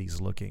 70s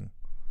looking.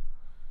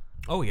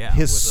 Oh yeah,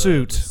 his with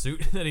suit, the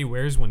suit that he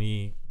wears when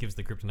he gives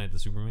the kryptonite to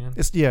Superman.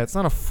 It's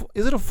not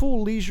is it a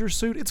full leisure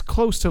suit? It's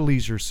close to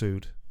leisure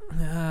suit.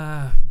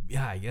 Yeah,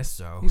 I guess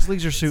so. He's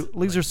leisure suit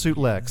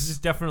Lex. This is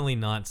definitely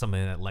not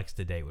something that Lex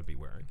today would be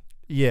wearing.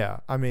 Yeah,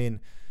 I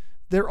mean,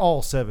 they're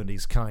all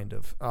 70s kind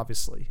of,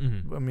 obviously. I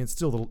mean, it's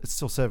still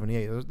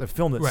 78. They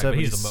filmed at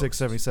 76,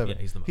 77.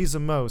 Yeah, he's the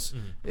most.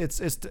 Lex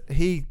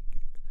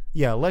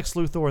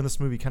Luthor in this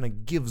movie kind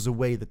of gives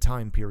away the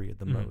time period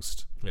the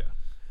most. Yeah.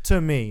 To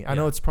me, I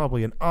know it's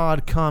probably an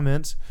odd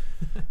comment,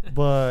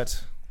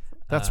 but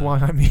that's why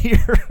I'm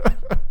here.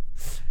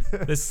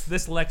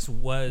 This Lex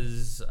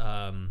was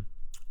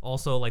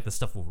also like the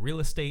stuff with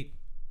real estate.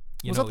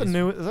 Was that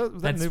new?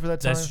 Is that new for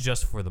that time? That's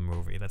just for the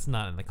movie. That's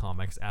not in the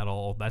comics at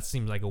all. That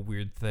seems like a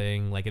weird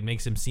thing. Like it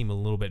makes him seem a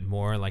little bit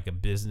more like a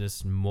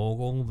business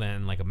mogul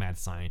than like a mad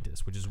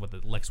scientist, which is what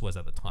the Lex was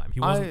at the time.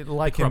 I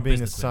like him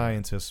being a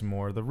scientist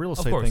more. The real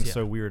estate thing's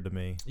so weird to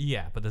me.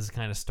 Yeah, but this is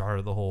kind of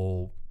started the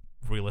whole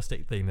real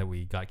estate thing that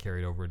we got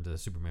carried over into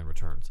Superman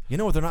Returns. You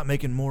know what they're not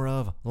making more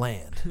of?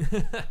 Land.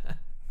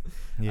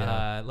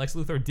 Yeah. Lex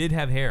Luthor did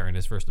have hair in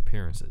his first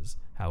appearances,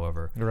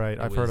 however. Right,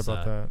 I've heard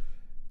about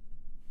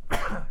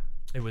that.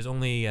 It was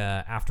only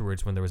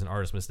afterwards when there was an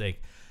artist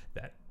mistake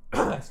that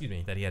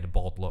that he had a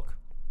bald look.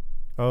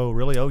 Oh,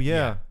 really? Oh,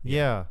 yeah.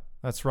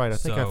 That's right. I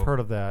think I've heard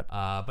of that.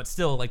 But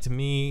still, like, to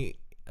me,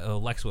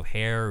 Lex with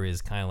hair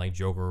is kind of like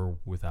Joker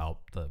without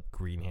the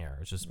green hair.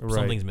 It's just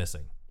something's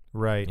missing.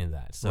 Right. In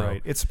that. So,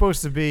 right. It's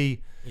supposed to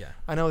be. Yeah.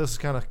 I know this is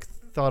kind of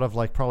thought of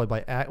like probably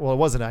by it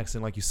was an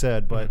accident, like you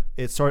said, but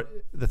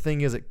the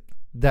thing is,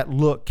 that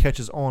look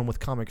catches on with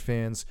comic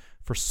fans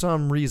for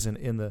some reason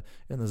in the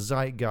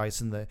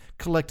zeitgeist, in the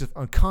collective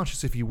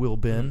unconscious, if you will,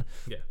 Ben.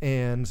 Yeah.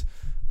 And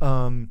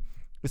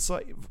it's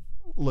like,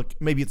 look,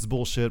 maybe it's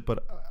bullshit,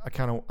 but I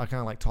kind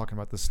of like talking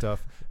about this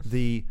stuff.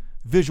 The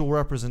visual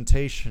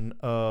representation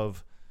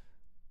of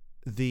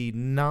the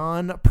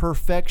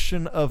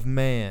non-perfection of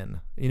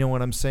man. You know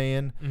what I'm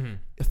saying?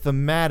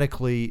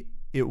 Thematically,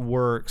 it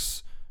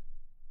works.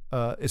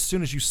 As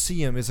soon as you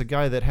see him, as a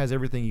guy that has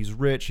everything, he's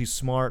rich, he's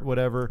smart,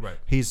 whatever. Right.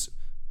 He's,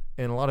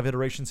 in a lot of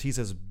iterations, he's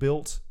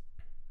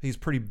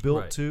pretty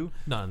built too.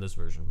 Not in this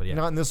version, but yeah.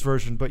 Not in this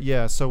version, but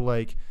yeah. So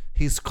like,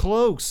 he's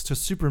close to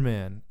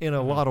Superman in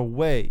a lot of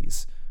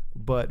ways,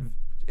 but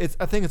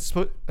I think it's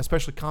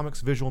especially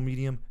comics, visual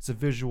medium. It's a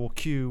visual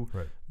cue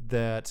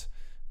that.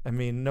 I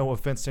mean, no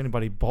offense to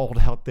anybody bald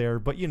out there,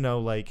 but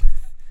like,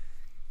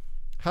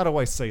 how do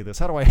I say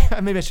this?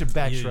 Maybe I should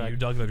backtrack. You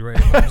dug the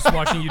grave. I'm just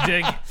watching you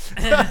dig.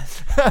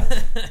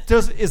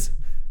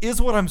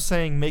 Is what I'm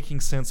saying making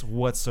sense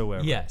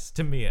whatsoever? Yes,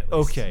 to me at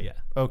least. Okay. Yeah.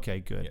 Okay,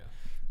 good. Yeah.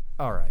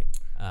 All right.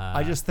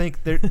 I just think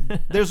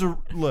there's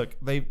look,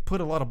 they put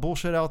a lot of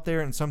bullshit out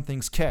there and some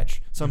things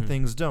catch, some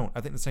things don't.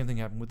 I think the same thing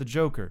happened with the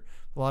Joker.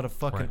 A lot of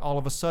fucking all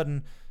of a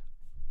sudden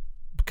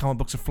comic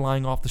books are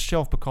flying off the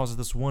shelf because of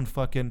this one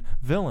fucking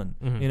villain.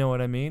 You know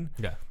what I mean?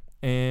 Yeah.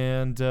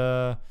 And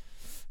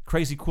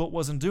Crazy Quilt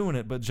wasn't doing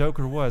it, but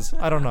Joker was.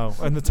 I don't know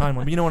in the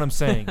timeline. You know what I'm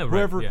saying?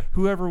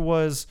 Whoever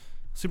was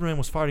Superman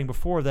was fighting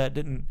before that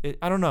didn't.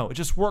 I don't know. It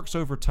just works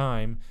over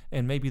time,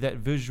 and maybe that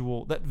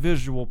visual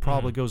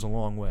probably goes a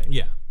long way.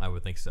 Yeah, I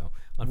would think so.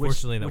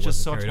 Unfortunately, that just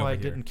wasn't sucks carried why over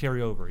it here. didn't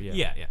carry over. Yeah.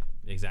 Yeah,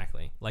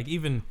 exactly. Like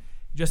even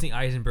Jesse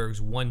Eisenberg's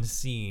one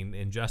scene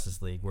in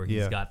Justice League where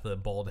he's got the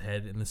bald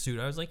head in the suit,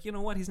 I was like, you know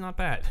what, he's not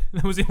bad.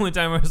 That was the only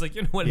time I was like,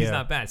 you know what, he's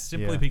not bad.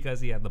 Simply because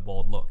he had the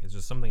bald look. It's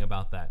just something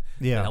about that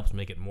that helps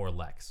make it more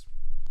Lex.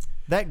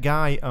 That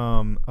guy,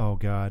 oh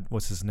God,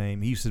 what's his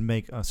name? He used to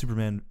make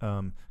Superman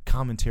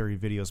commentary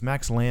videos.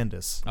 Max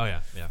Landis. Oh yeah.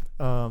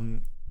 Have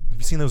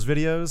you seen those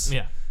videos?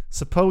 Yeah.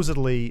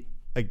 Supposedly,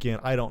 again,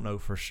 I don't know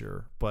for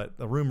sure, but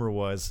the rumor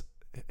was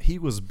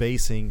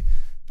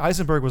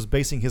Eisenberg was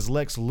basing his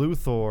Lex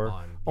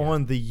Luthor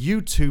on the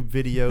YouTube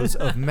videos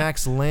of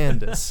Max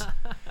Landis.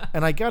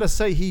 And I gotta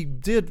say, he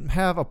did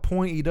have a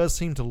point. He does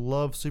seem to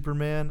love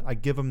Superman. I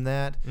give him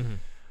that.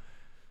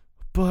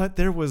 But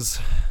there was...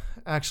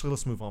 Actually,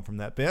 let's move on from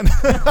that, Ben.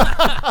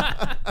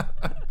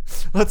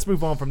 Let's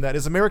move on from that.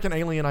 Is American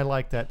Alien? I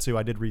like that too.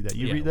 I did read that.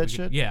 You read that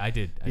shit? Yeah, I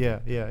did. Yeah,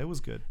 it was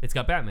good. It's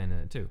got Batman in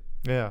it too.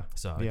 Yeah.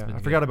 So I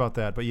forgot about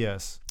that, but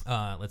yes.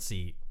 Let's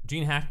see.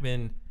 Gene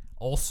Hackman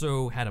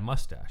also had a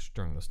mustache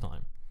during this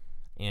time,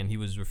 and he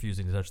was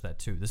refusing to touch that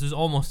too. This is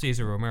almost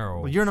Cesar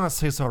Romero. Well, you're not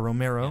Cesar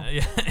Romero.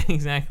 Yeah,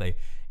 exactly.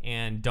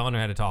 And Donner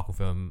had to talk with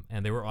him,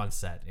 and they were on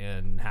set,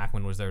 and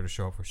Hackman was there to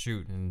show up for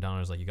shoot, and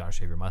Donner's like, you gotta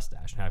shave your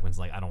mustache. And Hackman's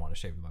like, I don't want to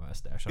shave my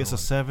mustache. It's the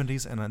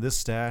 70s, and this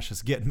stash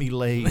is getting me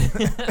laid.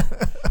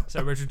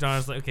 So Richard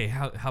Donner's like, okay,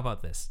 how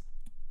about this?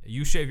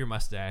 You shave your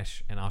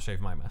mustache, and I'll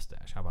shave my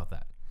mustache. How about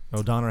that?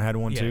 Oh, Donner had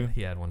one too?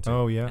 He had one too.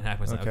 Oh, yeah. And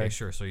Hackman's like, Okay. okay,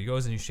 sure. So he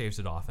goes and he shaves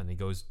it off, and he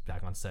goes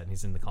back on set, and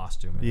he's in the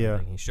costume and Yeah.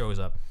 everything. He shows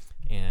up,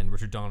 and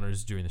Richard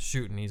Donner's doing the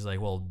shoot, and he's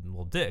like, well,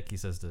 Dick, he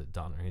says to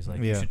Donner, he's like,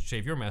 you Yeah. should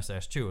shave your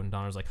mustache too. And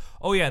Donner's like,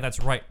 oh, yeah, that's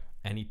right.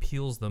 And he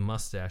peels the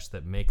mustache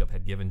that makeup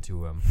had given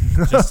to him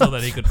just so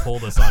that he could pull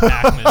this on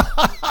Hackman.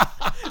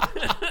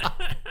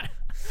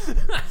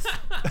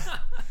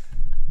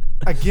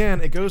 Again,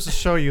 it goes to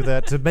show you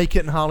that to make it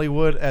in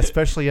Hollywood,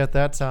 especially at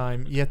that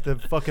time, you have to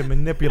fucking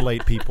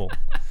manipulate people.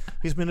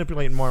 He's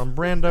manipulating Marlon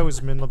Brando.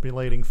 He's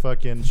manipulating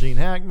fucking Gene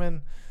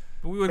Hackman.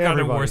 But we would have gotten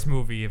a Everybody. worse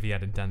movie if he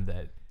hadn't done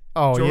that.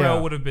 Oh, Jor-El yeah.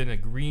 would have been a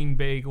green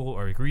bagel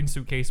or a green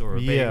suitcase or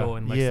a Yeah, bagel,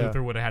 and Lex yeah.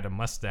 Luthor would have had a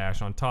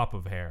mustache on top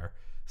of hair.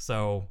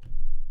 So,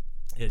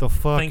 The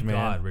fuck, thank man.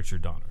 God,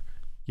 Richard Donner.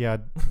 Yeah,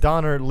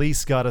 Donner at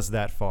least got us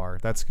that far.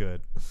 That's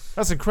good.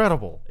 That's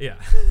incredible. Yeah,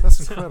 That's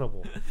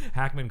incredible.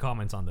 Hackman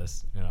comments on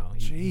this. You know,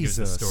 he gives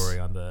the Jesus. story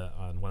on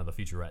one of the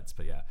featurettes.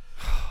 But yeah,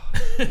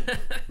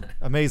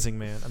 Amazing,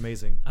 man.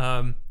 Amazing.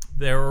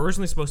 there were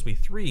originally supposed to be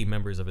 3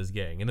 members of his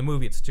gang. In the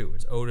movie, it's 2.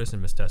 It's Otis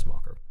and Miss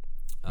Tessmacher.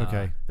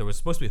 Okay. There was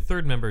supposed to be a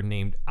 3rd member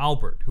named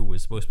Albert, who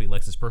was supposed to be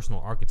Lex's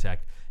personal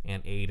architect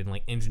and aid in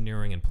like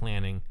engineering and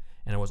planning.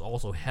 And it was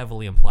also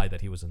heavily implied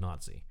that he was a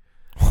Nazi.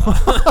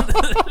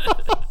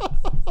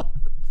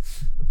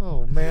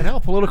 Oh, man. How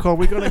political are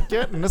we going to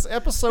get in this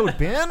episode,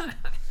 Ben?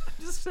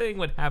 Just saying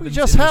what happened. We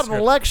just in the had an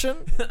script. election.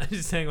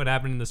 Just saying what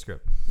happened in the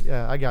script.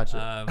 Yeah, I got you.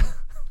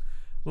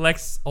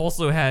 Lex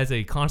also has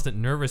a constant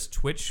nervous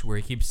twitch where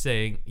he keeps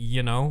saying,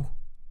 you know.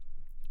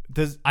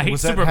 I hate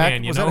was that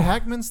Superman, you was know? that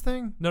Hackman's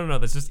thing? No,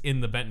 that's just in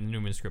the Benton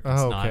Newman script.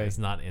 It's Oh, not. okay. It's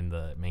not in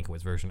the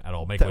Mankiewicz version at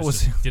all. That Mankiewicz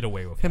was just did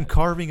away with Him that.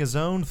 carving his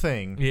own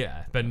thing.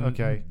 Yeah, but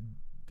Okay.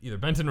 either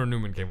Benton or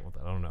Newman came up with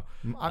that. I don't know.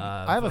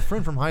 I have a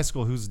friend from high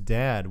school whose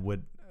dad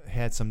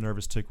had some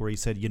nervous tick where he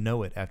said, "You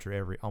know it,"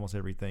 after almost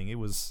everything.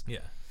 Yeah.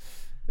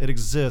 It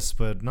exists,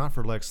 but not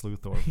for Lex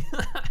Luthor.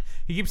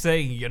 He keeps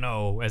saying, you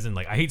know, as in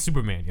like, I hate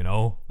Superman, you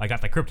know, I got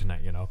the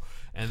kryptonite, you know,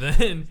 and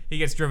then he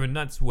gets driven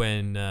nuts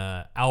when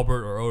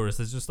Albert or Otis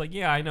is just like,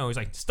 yeah, I know. He's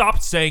like, stop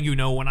saying you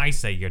know when I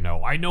say you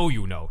know. I know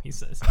you know. He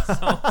says.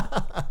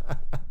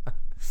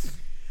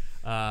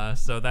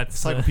 So that's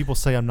It's like when people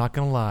say, "I'm not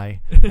gonna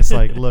lie." It's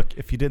like, look,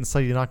 if you didn't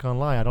say you're not gonna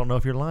lie, I don't know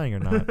if you're lying or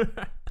not.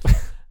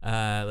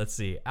 Let's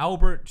see.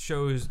 Albert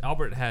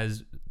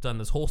has done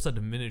this whole set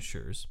of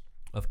miniatures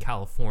of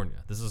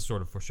California. This is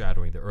sort of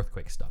foreshadowing the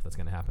earthquake stuff that's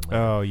going to happen later.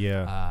 Oh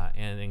yeah.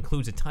 And it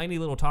includes a tiny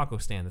little taco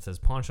stand that says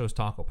Poncho's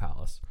Taco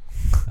Palace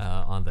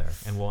on there.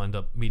 And we'll end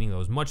up meeting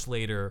those much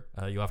later.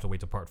 You'll have to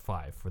wait to part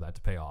 5 for that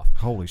to pay off.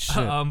 Holy shit.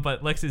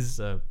 But Lex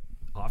is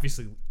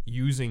obviously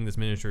using this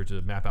miniature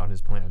to map out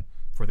his plan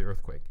for the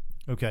earthquake.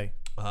 Okay.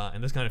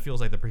 And this kind of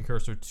feels like the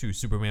precursor to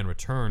Superman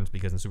Returns,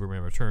 because in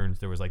Superman Returns,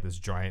 there was like this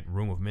giant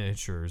room of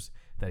miniatures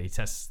that he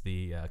tests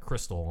the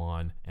crystal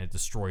on, and it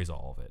destroys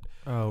all of it.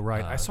 Oh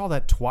right. I saw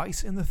that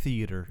twice in the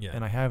theater, Yeah.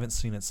 and I haven't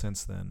seen it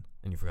since then.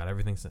 And you forgot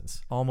everything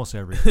since. Almost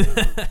everything.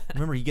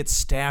 Remember, he gets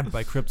stabbed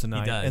by kryptonite,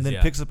 He does, and then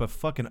yeah. picks up a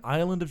fucking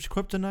island of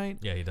kryptonite.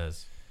 Yeah, he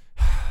does.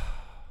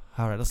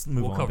 All right, let's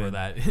move We'll on. cover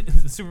Ben.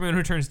 that. Superman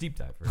Returns deep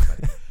dive for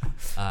everybody.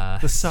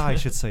 The sigh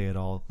should say it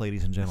all,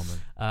 ladies and gentlemen.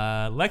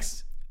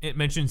 Lex, it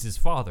mentions his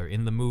father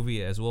in the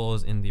movie as well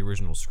as in the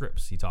original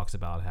scripts. He talks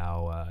about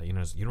how, you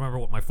don't remember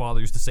what my father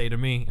used to say to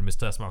me? And Miss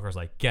Tessmacher's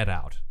like, get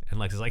out. And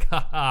Lex is like,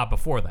 ha ha,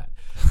 before that.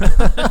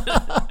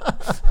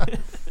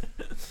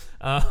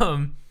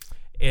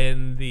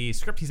 In the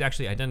script, he's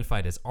actually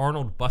identified as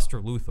Arnold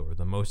Buster Luthor,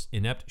 the most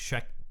inept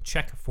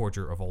check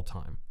forger of all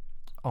time.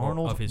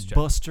 Arnold of his check.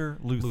 Buster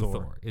Luthor.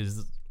 Luthor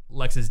is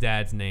Lex's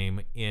dad's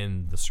name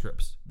in the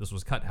scripts. This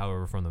was cut,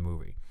 however, from the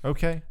movie.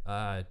 Okay.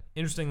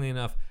 Interestingly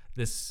enough,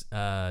 this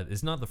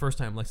is not the first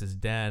time Lex's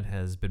dad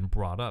has been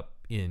brought up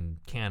in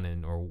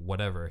canon or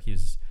whatever.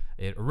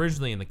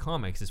 Originally in the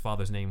comics, his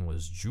father's name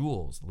was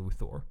Jules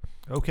Luthor.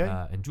 Okay.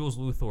 And Jules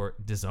Luthor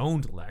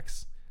disowned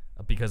Lex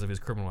because of his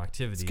criminal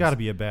activities. He's got to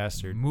be a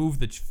bastard. Moved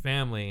the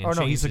family. And Oh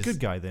no, he's a changed his-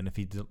 good guy then. If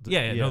he. No,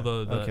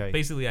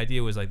 basically the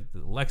idea was like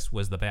Lex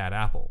was the bad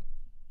apple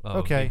of the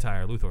Okay.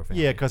 entire Luthor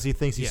family. Yeah, because he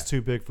thinks he's Yeah.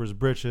 too big for his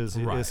britches.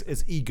 Right.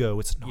 It's ego.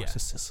 It's Yeah.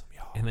 narcissism.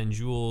 Y'all. And then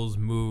Jules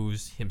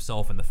moves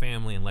himself and the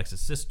family and Lex's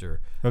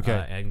sister,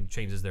 Okay. and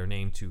changes their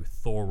name to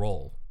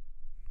Thorul,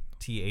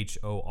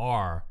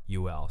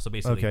 Thorul. So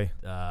basically, Okay.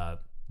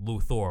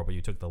 Luthor, but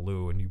you took the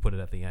Lu and you put it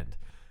at the end.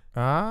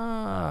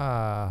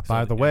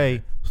 By the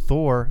way,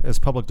 Thor is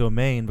public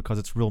domain because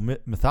it's real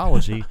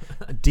mythology.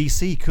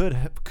 DC could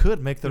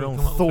make their Could own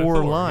come up with a Thor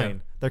Thor,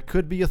 line. yeah. There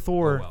could be a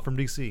Thor well. from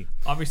DC.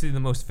 Obviously, the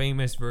most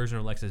famous version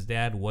of Lex's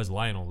dad was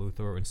Lionel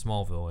Luthor in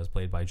Smallville, as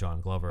played by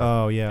John Glover.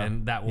 Oh, yeah.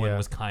 And that one Yeah.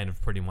 was kind of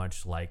pretty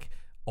much like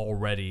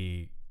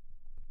already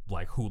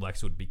like who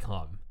Lex would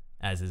become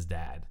as his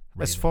dad.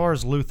 As far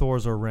as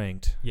Luthors are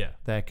ranked, yeah.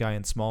 that guy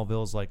in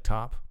Smallville is like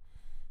top.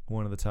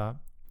 One of the top.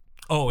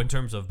 Oh, in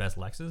terms of best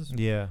Lexes?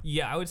 Yeah.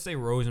 Yeah, I would say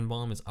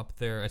Rosenbaum is up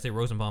there. I'd say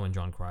Rosenbaum and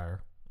John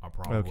Cryer are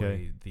probably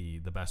Okay. the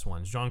best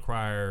ones. John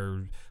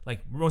Cryer,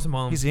 like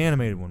Rosenbaum. He's the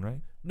animated one, right?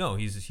 No,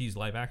 he's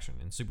live action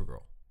in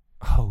Supergirl.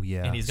 Oh,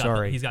 yeah. And he's got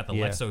Sorry. the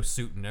Yeah. Lexo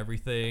suit and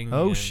everything.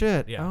 Oh, and-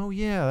 shit. Yeah. Oh,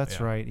 yeah. That's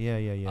Yeah. right.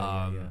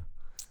 Yeah.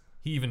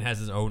 He even has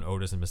his own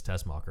Otis and Miss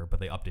Tessmacher, but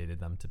they updated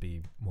them to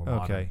be more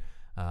modern Okay.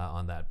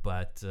 on that.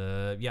 But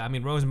yeah, I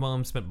mean,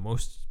 Rosenbaum spent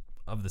most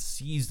of the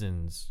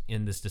seasons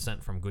in this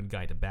descent from good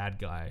guy to bad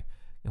guy,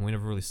 and we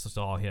never really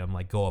saw him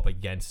like go up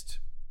against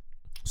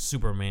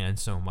Superman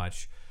so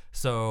much.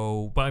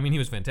 So, but I mean, he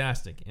was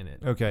fantastic in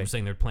it. Okay. I'm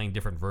saying they're playing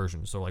different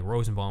versions. So, like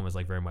Rosenbaum is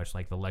like very much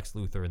like the Lex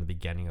Luthor in the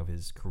beginning of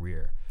his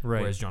career,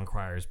 Right. whereas John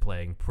Cryer is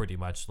playing pretty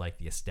much like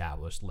the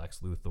established Lex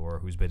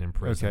Luthor who's been in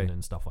prison Okay.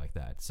 and stuff like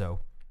that.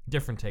 So,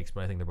 different takes,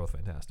 but I think they're both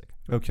fantastic.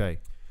 Okay.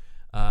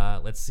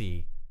 Let's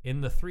see.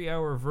 In the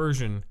 3-hour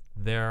version,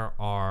 there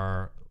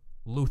are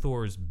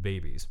Luthor's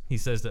babies. He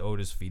says to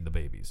Otis, "Feed the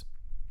babies."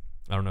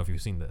 I don't know if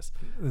you've seen this.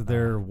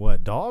 They're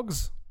what,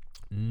 dogs?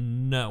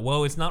 No,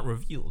 well, it's not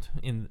revealed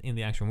in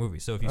the actual movie.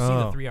 So if you see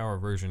the Oh. 3-hour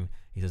version,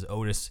 he says,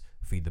 "Otis,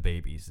 feed the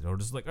babies." And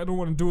Otis is like, "I don't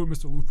want to do it,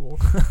 Mr. Luthor."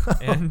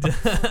 And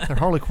They're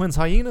Harley Quinn's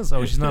hyenas?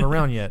 Oh, she's not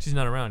around yet. she's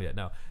not around yet.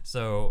 No.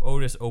 So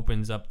Otis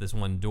opens up this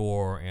one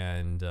door,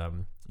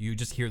 and you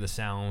just hear the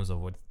sounds of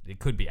what it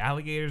could be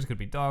alligators, could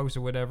be dogs,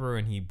 or whatever.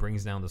 And he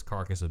brings down this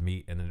carcass of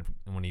meat, and then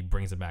when he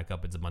brings it back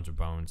up, it's a bunch of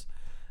bones.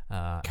 And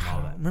all I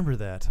don't that. remember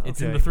that.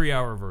 It's in Okay. the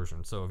 3-hour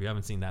version. So if you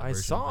haven't seen that I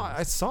version,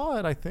 saw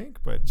it, I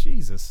think, but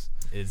Jesus.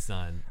 it's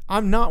on.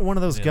 I'm not one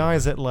of those Yeah.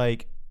 guys that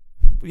like,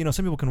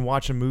 some people can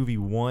watch a movie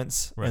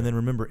once Right. and then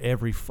remember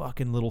every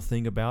fucking little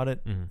thing about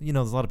it. Mhm.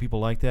 There's a lot of people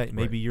like that.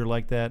 Maybe Right. you're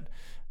like that.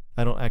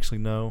 I don't actually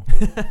know,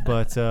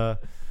 but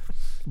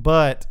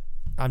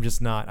I'm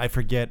just not. I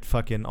forget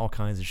fucking all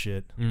kinds of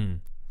shit.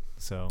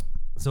 So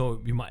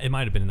So it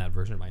might have been in that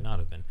version, it might not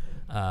have been.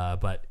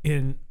 But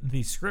in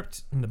the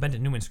script, in the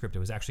Benton Newman script, it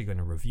was actually going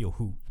to reveal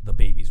who the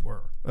babies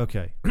were.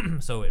 okay,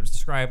 So it was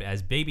described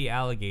as baby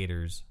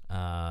alligators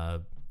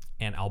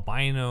and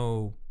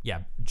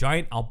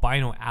giant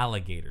albino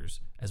alligators,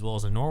 as well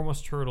as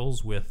enormous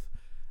turtles with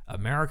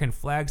American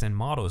flags and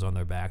mottos on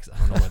their backs. I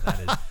don't know what that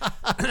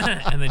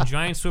is. And then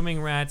giant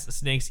swimming rats,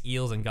 snakes,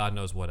 eels, and God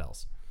knows what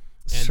else.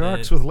 And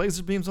sharks then- with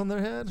laser beams on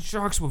their head.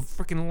 Sharks with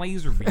freaking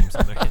laser beams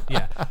on their head.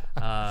 Yeah.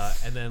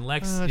 And then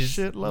Lex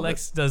Love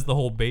Lex does the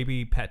whole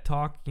baby pet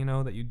talk,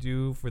 that you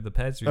do for the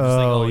pets. You're just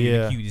like, Oh, you're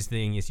yeah. the cutest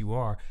thing. Yes, you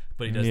are.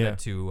 But he does Yeah. that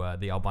to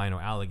the albino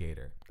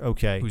alligator,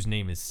 Okay, whose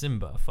name is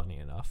Simba, funny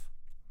enough.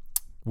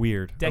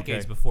 weird.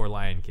 Decades Okay. before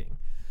Lion King.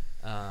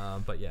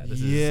 But yeah,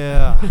 this is...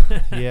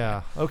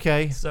 Yeah.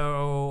 Okay.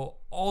 So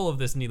all of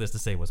this, needless to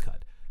say, was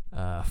cut.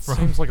 From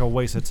Seems like a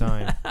waste of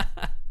time.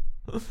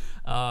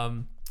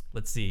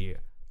 Let's see.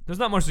 There's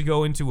not much to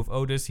go into with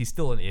Otis. He's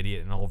still an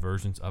idiot in all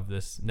versions of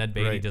this. Ned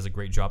Beatty Right. does a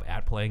great job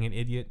at playing an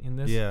idiot in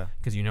this. Yeah.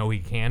 Because he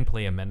can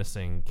play a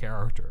menacing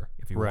character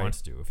if he Right.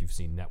 wants to, if you've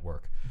seen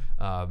Network.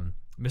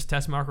 Miss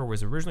Tessmacher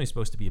was originally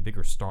supposed to be a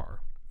bigger star.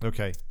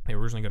 Okay. They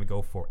were originally going to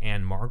go for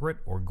Anne Margaret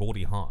or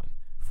Goldie Hawn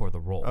for the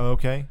role.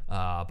 Okay.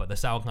 But the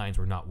Salkinds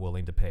were not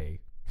willing to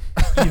pay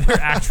either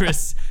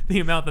actress the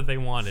amount that they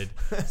wanted.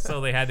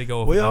 So they had to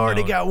go with We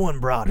already unknown. got one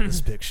broad in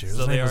this picture. His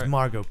So they name is are-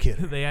 Margot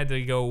Kidder. They had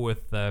to go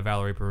with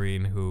Valerie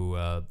Perrine, who,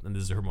 and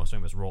this is her most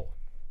famous role,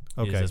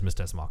 is Okay. as Miss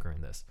Tessmacher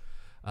in this.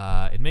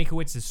 In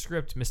Mankiewicz's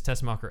script, Miss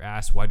Tessmacher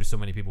asks, "Why do so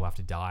many people have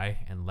to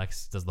die?" And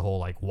Lex does the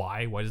whole,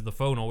 why? Why does the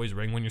phone always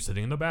ring when you're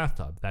sitting in the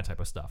bathtub? That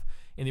type of stuff.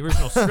 In the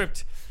original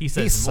script, he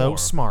says He's more.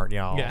 so smart,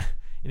 y'all. Yeah.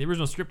 In the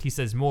original script, he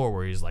says more,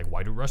 where he's like,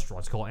 "Why do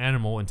restaurants call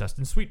animal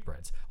intestine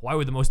sweetbreads? Why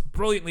would the most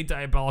brilliantly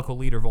diabolical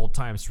leader of all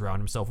time surround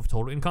himself with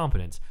total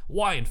incompetence?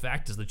 Why, in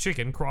fact, does the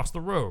chicken cross the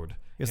road?"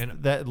 Is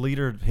And that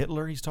leader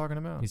Hitler he's talking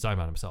about? he's talking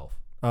about himself.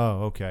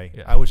 Oh, okay.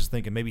 Yeah. I was just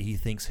thinking maybe he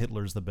thinks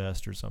Hitler's the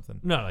best or something.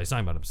 No, he's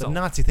talking about The himself.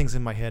 Nazi thing's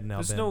in my head now,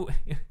 There's Ben. no.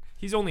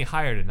 He's only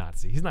hired a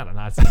Nazi. He's not a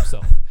Nazi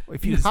himself.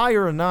 If you He's-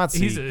 hire a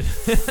Nazi, He's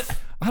a.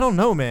 I don't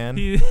know, man.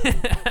 he,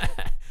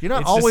 You're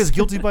not it's always just-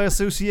 guilty by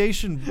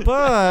association,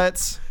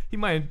 but he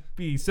might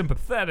be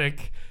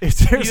sympathetic. if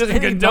there's doesn't any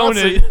condone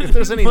Nazi, it, if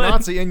there's any but-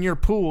 Nazi in your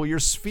pool, your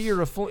sphere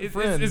of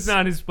friends, It's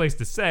not his place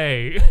to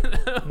say.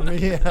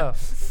 yeah.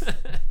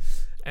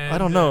 And, I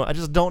don't know. I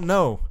just don't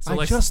know. so I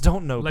Lex- just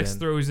don't know, Lex Ben.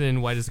 throws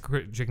in, "Why does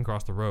the chicken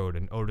cross the road?"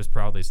 And Otis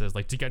proudly says,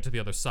 "To get to the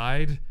other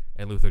side."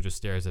 And Luthor just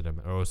stares at him.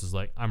 And Otis is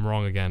like, "I'm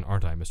wrong again,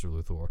 aren't I, Mr.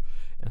 Luthor?"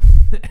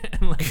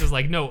 And Lex is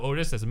like, "No,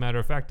 Otis, as a matter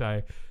of fact,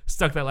 I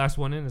stuck that last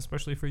one in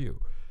especially for you."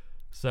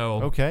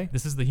 So Okay.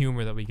 this is the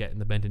humor that we get in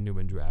the Benton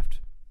Newman draft.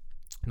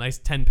 Nice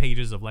 10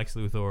 pages of Lex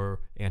Luthor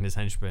and his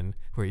henchmen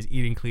where he's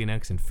eating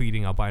Kleenex and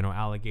feeding albino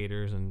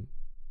alligators and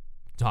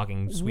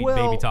talking sweet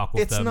baby talk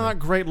with it's them. not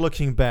great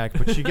looking back,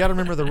 but you got to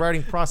remember the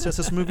writing process.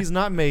 This movie's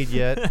not made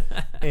yet,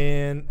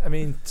 and I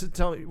mean, to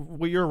tell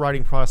me your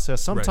writing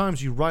process.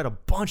 Sometimes you write a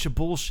bunch of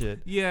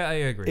bullshit Yeah, I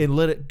agree. and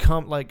let it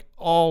come like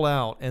all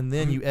out, and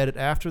then you edit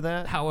after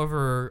that.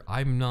 However,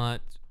 I'm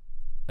not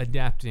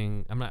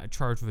adapting. I'm not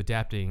charged with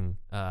adapting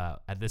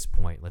at this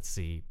point. Let's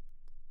see.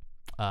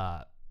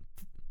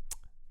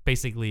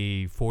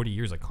 Basically 40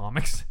 years of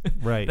comics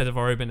Right. that have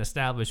already been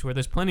established, where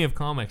there's plenty of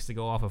comics to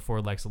go off of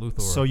for Lex Luthor.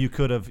 So you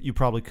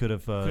probably could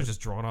have Could've just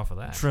drawn off of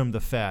that. trimmed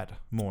the fat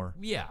more.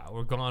 Yeah,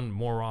 or gone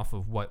more off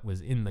of what was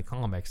in the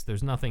comics.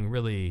 There's nothing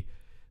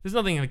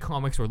in the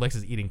comics where Lex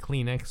is eating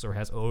Kleenex or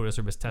has Otis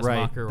or Miss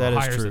Tessmacher or That is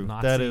hires a true.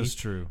 Nazi. That is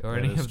true. Or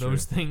That any is of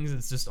those true. things.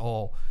 It's just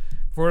all,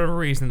 for whatever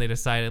reason, they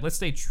decided, let's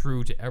stay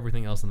true to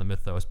everything else in the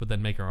mythos, but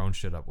then make our own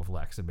shit up with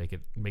Lex and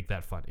make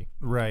that funny.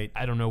 Right.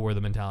 I don't know where the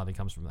mentality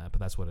comes from that,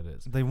 but that's what it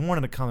is. They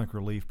wanted a comic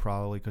relief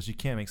probably because you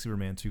can't make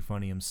Superman too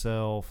funny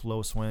himself.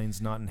 Lois Lane's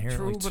not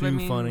inherently True, but too I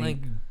mean, funny. like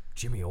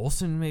Jimmy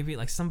Olsen, maybe,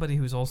 like somebody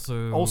who's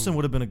also Olsen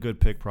would have been a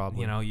good pick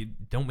probably. You know, you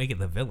don't make it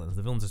the villains.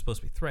 The villains are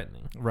supposed to be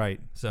threatening. Right.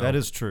 So that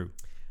is true.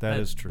 That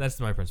is true. That's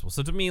my principle.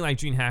 So to me, like,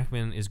 Gene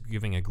Hackman is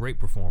giving a great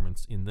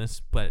performance in this,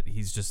 but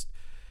he's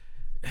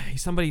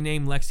somebody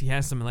named Lex. He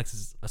has some of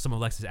Lex's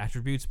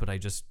attributes, but I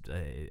just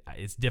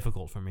it's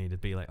difficult for me to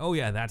be like, oh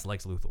yeah, that's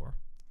Lex Luthor.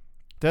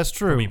 That's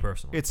true. For me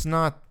personally, It's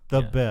not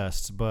the Yeah.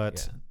 best,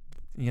 but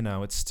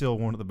Yeah. it's still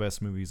one of the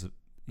best movies,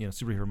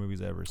 superhero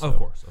movies ever. So. Of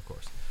course.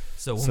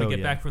 So when So, we get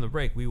yeah. back from the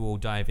break, we will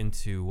dive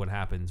into what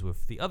happens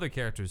with the other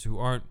characters who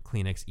aren't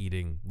Kleenex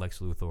eating Lex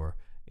Luthor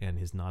and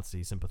his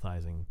Nazi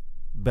sympathizing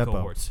Beppo.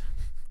 cohorts.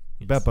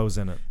 Yes. Beppo's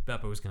in it.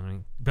 Beppo's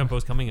coming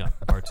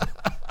up. Part 2.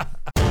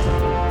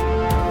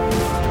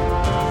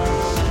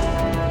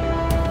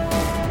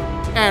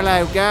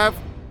 Hello, Gov.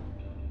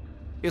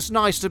 It's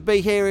nice to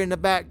be here in the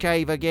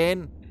Batcave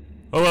again.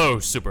 Hello,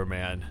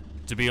 Superman.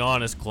 To be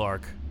honest,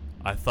 Clark,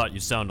 I thought you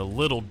sound a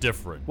little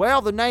different.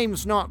 Well, the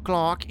name's not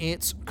Clark,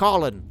 it's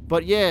Colin.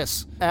 But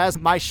yes, as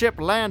my ship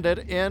landed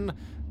in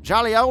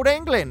jolly old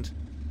England.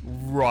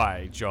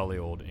 Right, jolly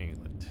old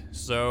England.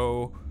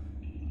 So,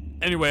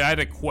 anyway, I had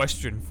a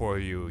question for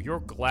you. Your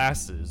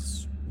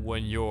glasses,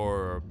 when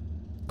you're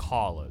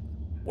Colin,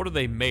 what are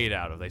they made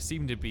out of? They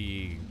seem to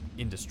be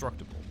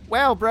indestructible.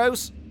 Well,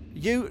 bros,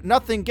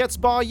 nothing gets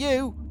by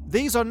you.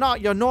 These are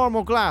not your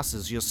normal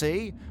glasses, you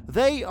see.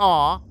 They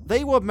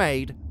were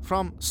made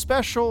from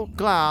special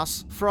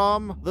glass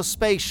from the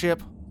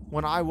spaceship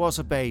when I was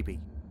a baby.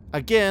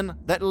 Again,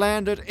 that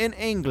landed in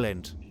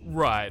England.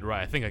 Right.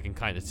 I think I can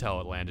kind of tell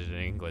it landed in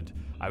England.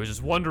 I was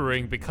just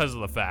wondering, because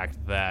of the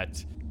fact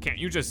that, can't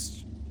you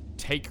just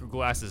take your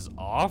glasses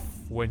off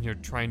when you're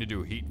trying to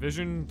do heat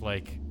vision?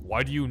 Like,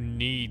 why do you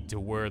need to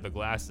wear the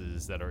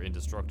glasses that are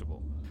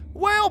indestructible?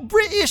 Well,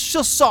 British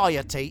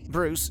society,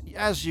 Bruce,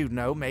 as you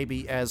know,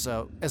 maybe as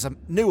a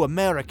new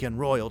American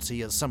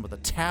royalty, as some of the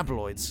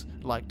tabloids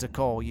like to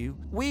call you,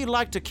 we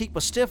like to keep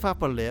a stiff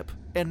upper lip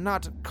and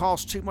not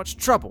cause too much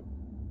trouble,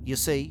 you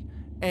see.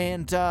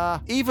 And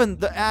even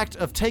the act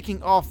of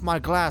taking off my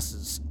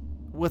glasses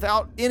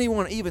without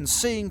anyone even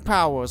seeing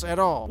Powers at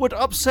all would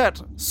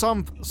upset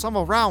some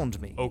around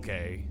me.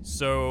 Okay,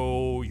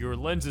 so your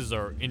lenses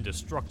are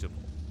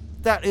indestructible.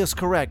 That is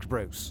correct,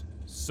 Bruce.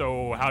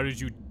 So how did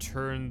you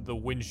turn the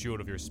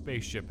windshield of your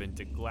spaceship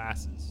into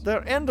glasses?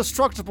 They're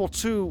indestructible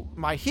to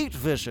my heat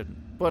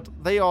vision, but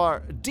they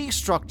are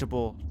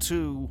destructible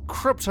to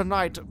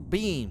kryptonite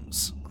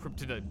beams.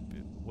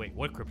 Wait,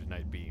 what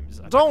kryptonite beams?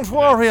 I thought Don't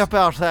worry kryptonite-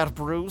 about that,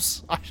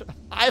 Bruce.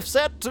 I've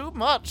said too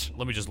much.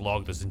 Let me just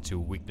log this into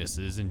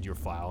weaknesses in your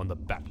file on the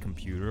Bat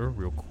computer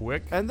real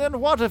quick. And then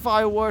what if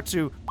I were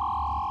to...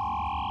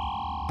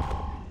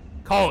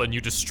 Colin,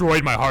 you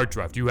destroyed my hard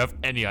drive. Do you have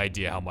any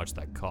idea how much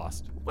that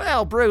cost?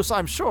 Well, Bruce,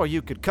 I'm sure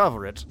you could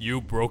cover it.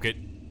 You broke it.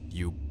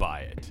 You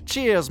buy it.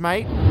 Cheers,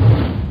 mate.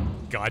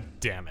 God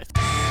damn it.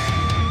 All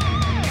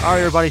right,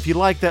 everybody, if you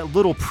like that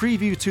little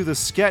preview to the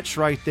sketch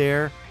right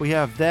there, we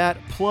have that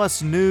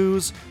plus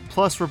news,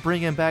 plus we're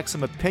bringing back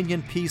some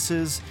opinion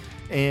pieces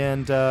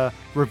and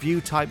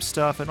review type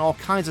stuff and all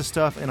kinds of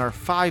stuff in our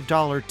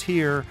 $5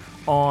 tier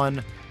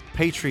on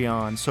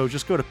Patreon. So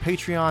just go to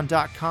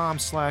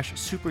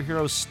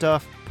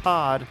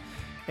patreon.com/superherostuffpod,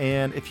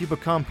 and if you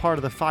become part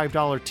of the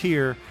 $5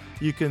 tier,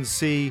 you can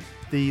see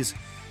these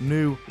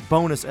new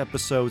bonus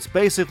episodes.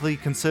 Basically,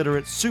 consider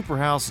it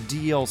Superhouse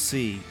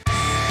DLC.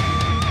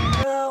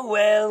 Oh,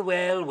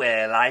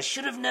 well, I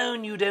should have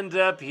known you'd end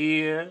up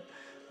here,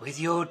 with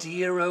your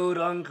dear old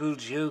Uncle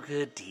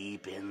Joker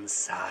deep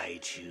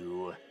inside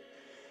you.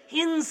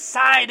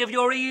 Inside of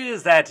your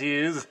ears, that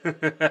is.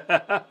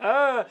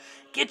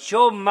 Get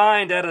your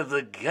mind out of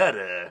the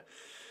gutter.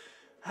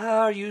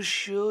 Are you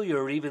sure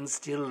you're even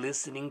still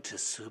listening to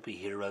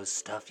superhero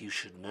stuff you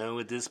should know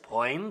at this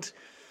point?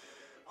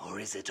 Or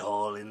is it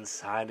all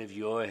inside of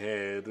your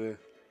head?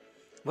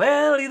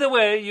 Well, either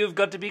way, you've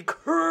got to be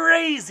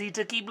crazy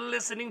to keep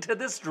listening to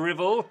this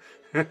drivel.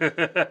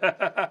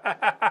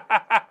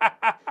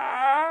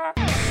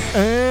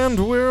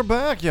 And we're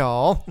back,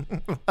 y'all.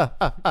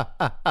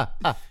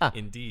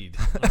 Indeed.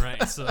 All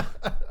right, so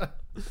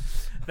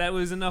that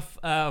was enough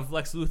of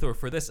Lex Luthor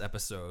for this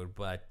episode,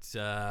 but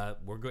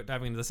we're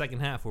diving into the second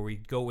half where we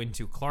go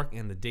into Clark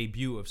and the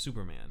debut of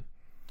Superman.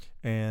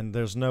 And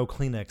there's no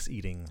Kleenex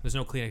eating. There's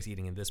no Kleenex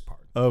eating in this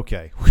part.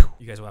 Okay.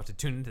 You guys will have to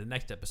tune into the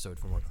next episode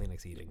for more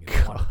Kleenex eating if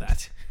you wanted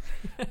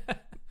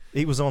that.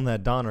 He was on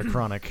that Donner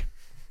Chronic.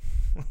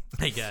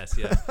 I guess,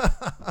 yeah.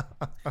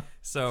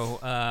 So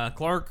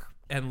Clark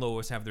and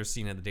Lois have their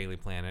scene at the Daily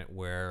Planet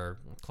where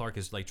Clark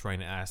is like trying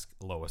to ask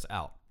Lois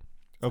out.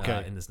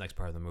 Okay. In this next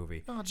part of the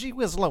movie. Oh, gee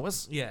whiz,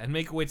 Lois. Yeah, and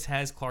Makowitz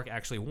has Clark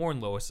actually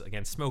warn Lois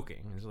against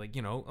smoking. He's like,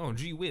 oh,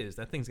 gee whiz,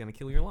 that thing's going to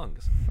kill your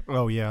lungs.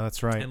 Oh, yeah,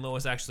 that's right. And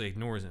Lois actually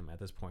ignores him at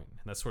this point. And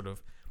that's sort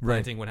of Right.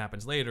 planting what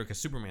happens later because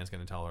Superman's going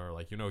to tell her,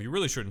 like, you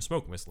really shouldn't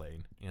smoke, Miss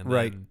Lane. And then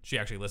Right. she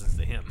actually listens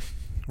to him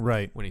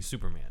Right. when he's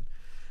Superman.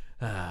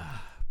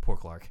 Poor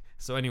Clark.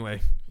 So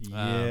anyway,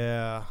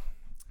 Yeah.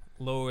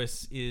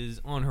 Lois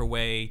is on her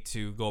way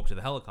to go up to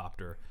the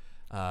helicopter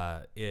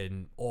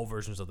in all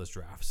versions of this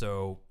draft.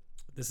 So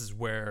this is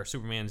where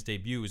Superman's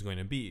debut is going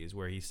to be, is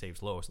where he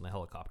saves Lois in the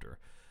helicopter.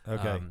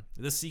 Okay.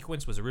 This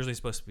sequence was originally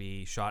supposed to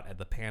be shot at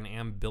the Pan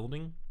Am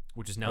building,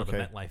 which is now the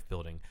Okay. MetLife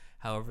building.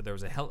 However, there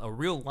was a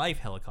real-life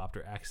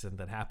helicopter accident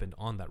that happened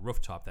on that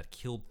rooftop that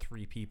killed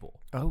 3 people.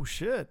 Oh,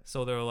 shit.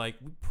 So they're like,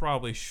 we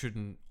probably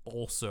shouldn't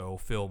also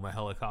film a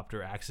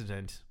helicopter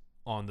accident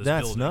on this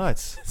That's building.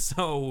 nuts.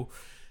 So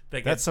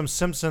they That's some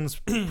Simpsons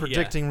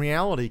predicting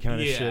reality kind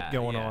of shit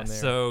going on there.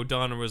 So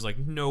Donner was like,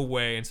 no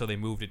way. And so they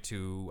moved it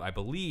to, I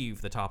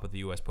believe, the top of the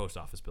U.S. Post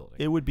Office building.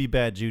 It would be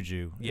bad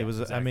juju. Yeah, It was.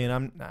 exactly. I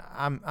mean,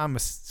 I'm a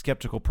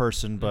skeptical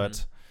person,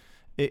 but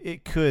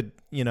it could,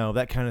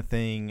 that kind of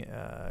thing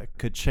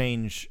could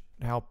change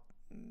how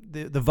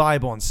the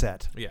vibe on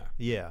set. Yeah.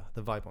 Yeah,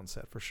 the vibe on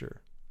set for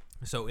sure.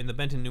 So in the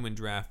Benton Newman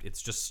draft,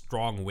 it's just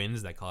strong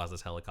winds that cause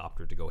this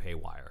helicopter to go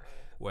haywire,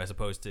 as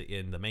opposed to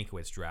in the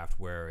Mankiewicz draft,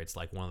 where it's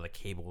like one of the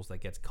cables that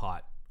gets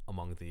caught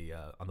among the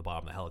on the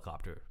bottom of the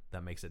helicopter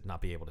that makes it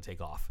not be able to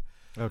take off.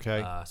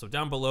 Okay. So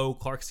down below,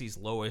 Clark sees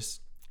Lois,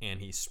 and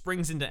he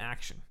springs into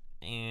action,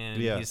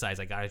 and Yeah. he decides,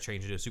 I gotta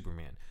change into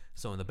Superman.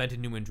 So in the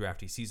Benton Newman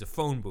draft, he sees a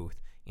phone booth,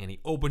 and he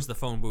opens the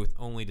phone booth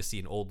only to see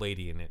an old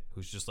lady in it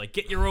who's just like,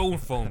 get your own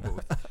phone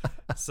booth.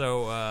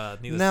 So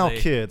needless Now, to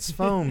say, kids,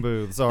 phone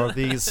booths are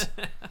these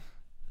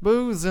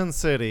booths in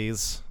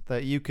cities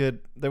that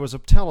there was a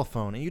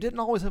telephone, and you didn't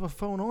always have a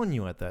phone on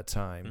you at that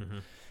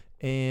time.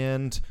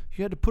 And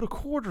you had to put a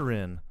quarter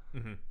in,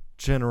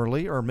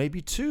 generally, or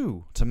maybe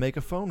 2 to make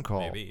a phone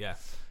call. maybe, yeah.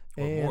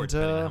 Or more, And,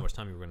 depending on how much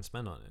time you were going to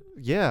spend on it.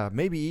 Yeah,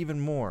 maybe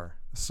even more.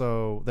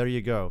 So there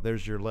you go.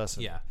 There's your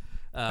lesson. Yeah.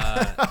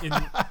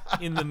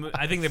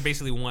 I think they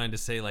basically wanted to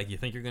say, like, you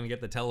think you're going to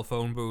get the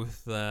telephone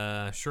booth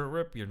shirt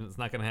rip? It's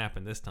not going to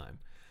happen this time.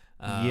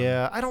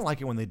 Yeah, I don't like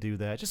it when they do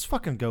that. Just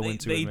fucking go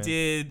into it,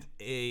 man.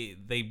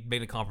 They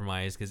made a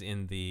compromise because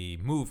in the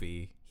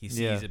movie he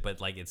sees it,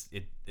 but like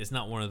it's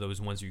not one of those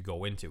ones you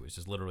go into. It's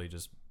just literally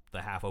just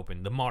the half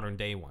open, the modern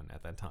day one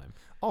at that time.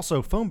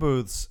 Also, phone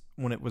booths,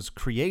 when it was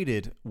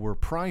created, were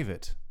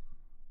private,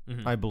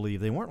 I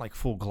believe. They weren't like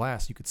full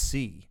glass you could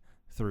see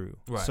through.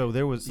 Right. So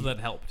there was... So that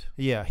helped.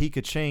 Yeah, he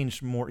could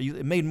change more.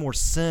 It made more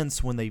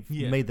sense when they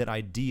made that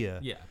idea.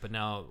 Yeah, but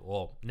now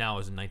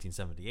is in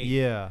 1978.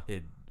 Yeah.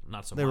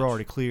 Not so They much. were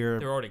already clear.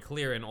 They were already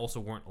clear and also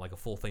weren't like a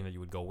full thing that you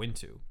would go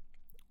into.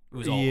 It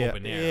was all yeah,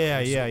 open air.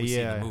 which is what we see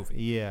in the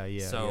movie.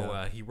 Yeah.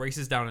 So he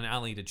races down an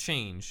alley to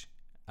change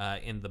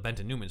in the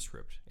Benton Newman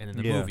script, and in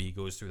the movie he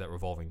goes through that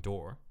revolving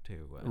door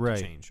to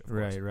change. Of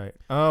course. Right.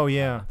 Oh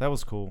yeah, that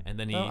was cool. And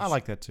then I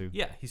like that too.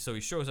 Yeah, he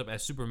shows up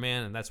as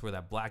Superman, and that's where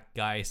that black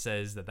guy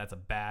says that's a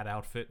bad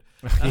outfit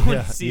Yeah, when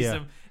he sees yeah.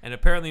 him. And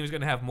apparently he was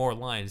going to have more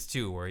lines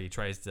too, where he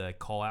tries to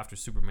call after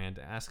Superman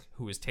to ask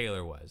who his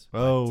tailor was.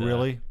 Oh But,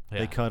 really? yeah.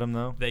 They cut him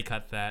though. They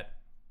cut that.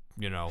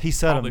 He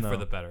said 'em, probably for though.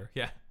 the better.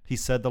 Yeah. He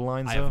said the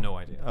lines. I though? have no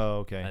idea. Oh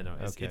okay. I know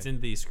Okay. it's in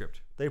the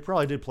script. They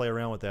probably did play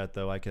around with that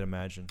though. I can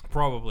imagine.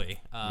 Probably.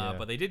 Yeah.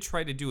 But they did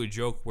try to do a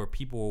joke where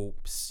people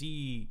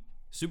see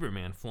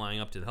Superman flying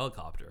up to the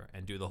helicopter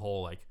and do the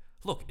whole like,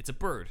 look, it's a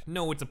bird.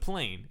 No, it's a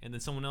plane. And then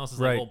someone else is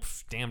Right. like, well,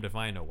 damned if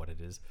I know what it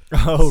is.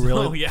 Oh So,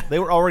 really? yeah. They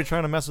were already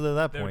trying to mess with it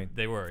at that point.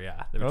 They were,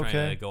 yeah. They were trying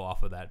Okay. to go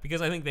off of that.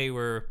 Because I think they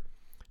were,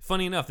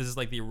 funny enough, this is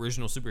like the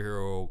original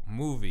superhero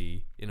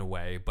movie in a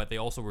way, but they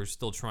also were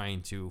still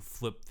trying to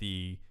flip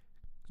the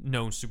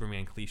known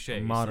Superman cliche.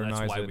 Modernize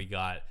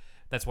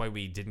That's why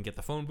we didn't get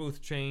the phone booth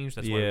changed.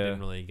 That's why we Yeah. didn't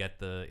really get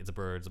the it's a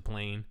bird, it's a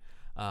plane.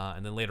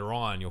 And then later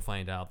on, you'll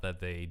find out that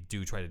they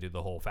do try to do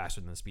the whole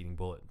faster than the speeding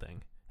bullet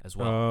thing as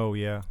well. Oh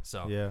yeah.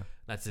 So yeah.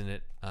 that's in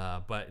it.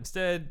 But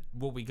instead,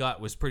 what we got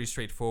was pretty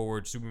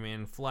straightforward.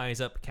 Superman flies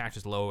up,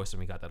 catches Lois, and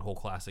we got that whole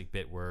classic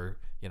bit where,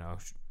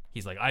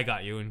 he's like, I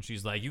got you, and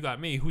she's like, you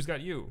got me, who's got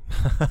you?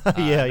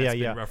 Yeah. That's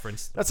been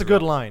referenced That's a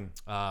good throughout.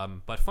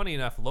 line. But funny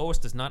enough, Lois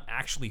does not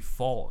actually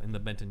fall in the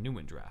Benton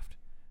Newman draft.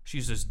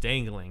 She's just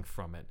dangling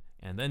from it,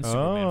 and then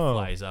Superman Oh.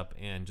 flies up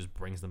and just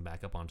brings them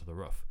back up onto the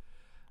roof.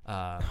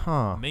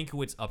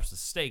 Mankiewicz ups the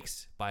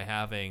stakes by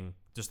having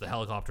just the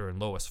helicopter and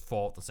Lois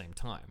fall at the same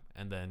time,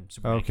 and then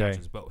Superman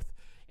catches both.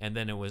 And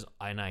then it was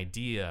an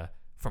idea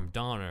from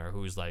Donner,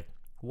 who's like,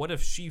 what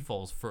if she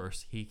falls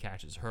first, he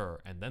catches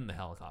her, and then the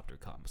helicopter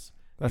comes?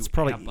 That's You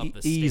probably amp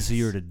up the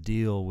easier stakes. to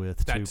deal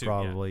with, That too, too,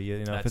 probably. yeah.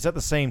 You know, That if it's too. at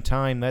the same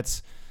time,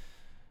 it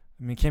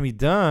can be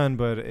done,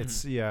 but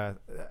it's,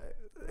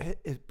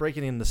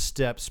 breaking in the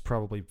steps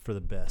probably for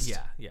the best.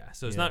 Yeah.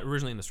 So it's not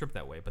originally in the script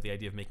that way, but the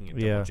idea of making it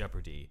double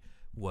jeopardy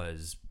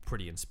was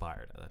pretty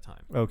inspired at that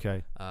time.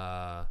 Okay.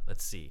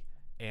 Let's see.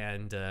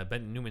 And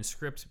Ben Newman's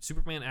script,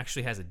 Superman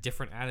actually has a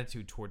different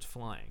attitude towards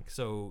flying.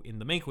 So in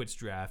the Mankiewicz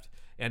draft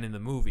and in the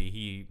movie,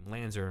 he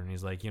lands her and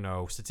he's like,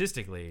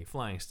 statistically,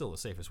 flying is still the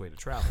safest way to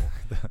travel.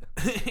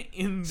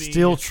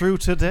 Still true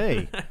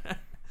today.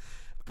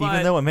 But,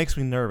 even though it makes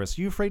me nervous.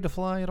 You afraid to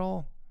fly at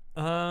all?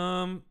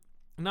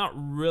 Not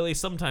really.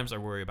 Sometimes I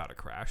worry about a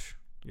crash.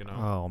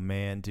 Oh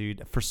man,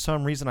 dude! For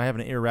some reason, I have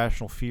an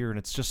irrational fear, and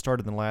it's just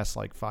started in the last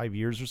 5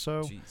 years or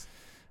so. Jeez.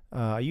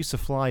 I used to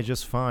fly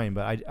just fine,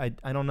 but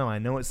I don't know. I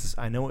know it's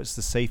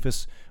the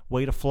safest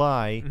way to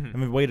fly. I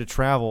mean, way to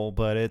travel,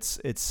 but it's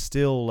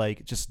still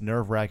just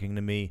nerve wracking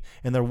to me.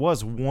 And there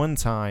was one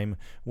time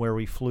where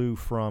we flew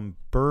from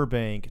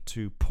Burbank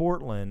to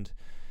Portland,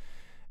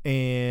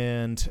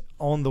 and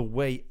on the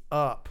way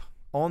up,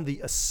 on the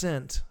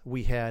ascent,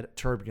 we had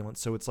turbulence.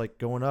 So it's like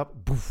going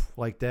up, boof,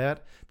 like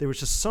that. There was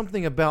just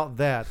something about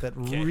that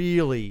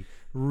really,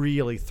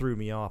 really threw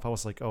me off. I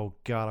was like, oh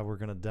God, we're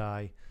gonna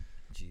die.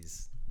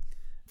 Jeez.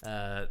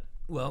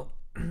 Well,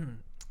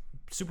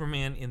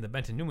 Superman in the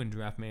Benton Newman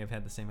draft may have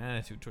had the same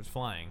attitude towards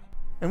flying.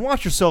 And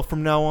watch yourself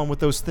from now on with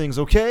those things,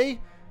 okay?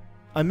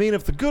 I mean,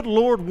 if the good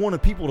Lord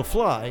wanted people to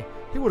fly,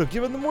 he would have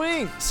given them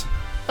wings.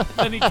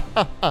 and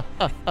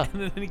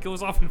then he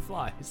goes off and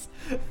flies.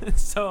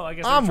 So I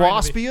guess I'm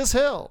waspy as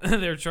hell.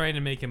 They're trying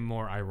to make him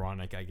more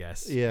ironic, I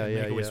guess. Yeah, and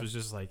yeah, Mankiewicz yeah. was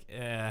just like,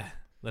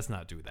 let's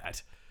not do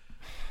that.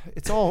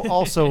 It's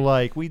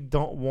also we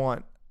don't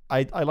want.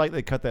 I like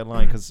they cut that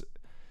line because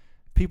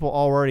people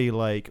already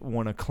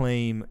want to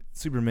claim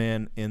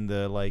Superman in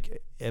the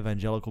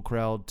evangelical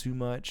crowd too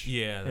much.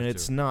 Yeah, and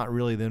it's not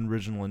really the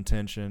original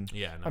intention.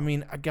 Yeah, no. I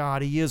mean,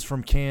 God, he is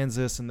from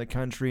Kansas and the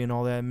country and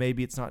all that.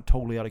 Maybe it's not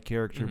totally out of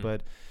character,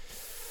 but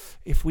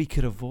if we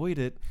could avoid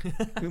it,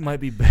 it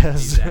might be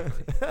best.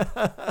 Exactly.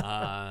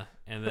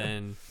 And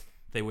then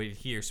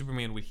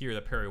Superman would hear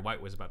that Perry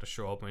White was about to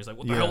show up, and he's like,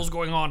 what the hell's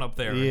going on up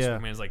there? And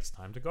Superman's like, it's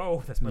time to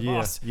go. That's my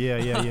boss. Yeah.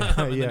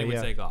 And then he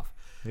would take off.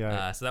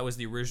 Yeah. So that was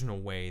the original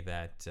way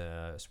that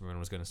Superman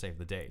was going to save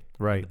the day.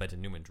 Right. The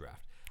Benton Newman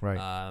draft. Right.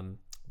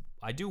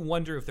 I do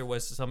wonder if there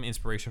was some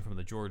inspiration from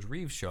the George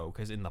Reeves show,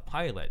 because in the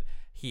pilot,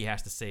 he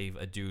has to save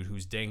a dude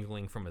who's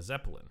dangling from a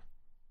Zeppelin.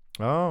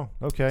 Oh,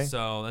 okay.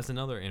 So that's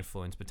another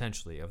influence,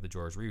 potentially, of the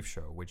George Reeves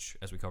show, which,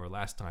 as we covered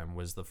last time,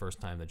 was the first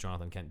time that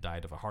Jonathan Kent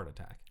died of a heart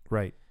attack.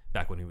 Right.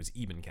 Back when he was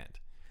Eben Kent.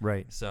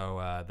 Right.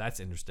 So that's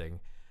interesting.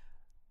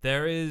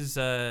 There is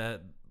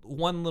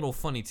one little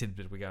funny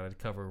tidbit we got to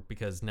cover,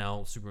 because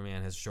now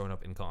Superman has shown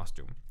up in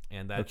costume.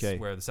 And that's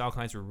where the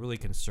Salkinds were really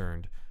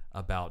concerned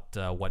about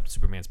what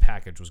Superman's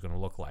package was going to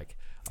look like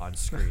on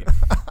screen.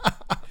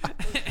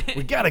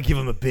 We got to give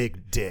him a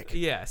big dick.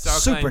 Yeah.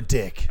 Super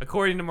dick.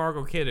 According to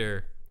Margot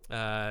Kidder,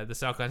 the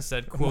Salkinds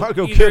said, quote,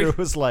 Margot Kidder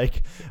was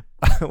like,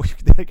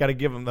 we got to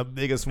give him the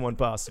biggest one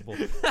possible.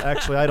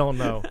 Actually, I don't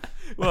know.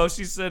 Well,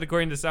 she said,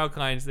 according to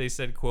Salkinds, they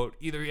said, quote,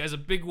 either he has a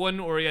big one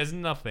or he has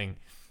nothing.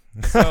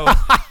 So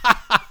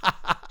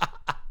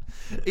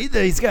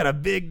either he's got a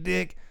big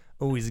dick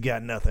or he's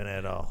got nothing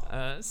at all.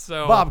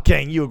 So Bob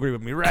Kane, you agree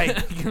with me,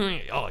 right?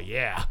 Oh,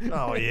 yeah.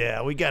 Oh,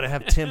 yeah. We got to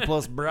have 10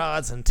 plus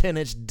broads and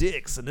 10-inch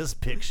dicks in this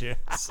picture.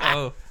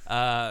 So,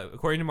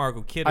 according to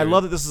Margot Kidder, I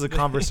love that this is a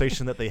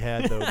conversation that they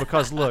had, though,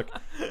 because look,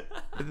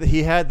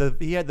 he had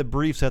the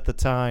briefs at the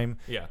time,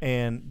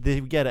 and they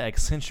got to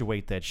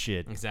accentuate that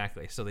shit.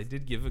 Exactly. So they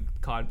did give a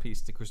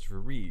codpiece to Christopher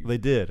Reeve. They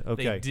did.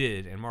 Okay. They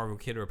did, and Margot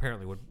Kidder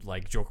apparently would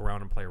joke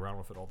around and play around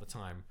with it all the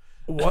time.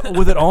 What,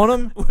 with it on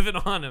him? With it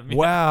on him. Yeah.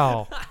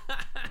 Wow.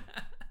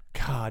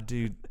 God,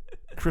 dude,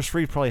 Chris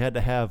Reeve probably had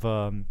to have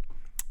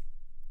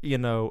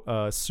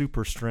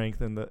super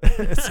strength and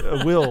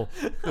the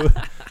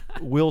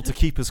will to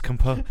keep his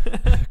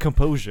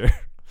composure.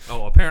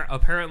 Oh,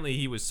 apparently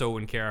he was so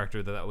in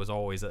character that was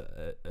always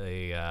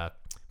a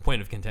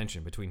point of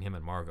contention between him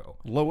and Margot.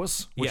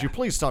 Lois, would you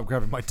please stop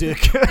grabbing my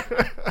dick?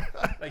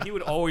 Like, he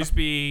would always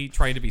be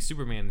trying to be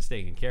Superman and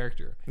staying in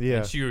character. Yeah.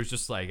 And she was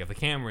just like, if the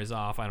camera is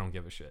off, I don't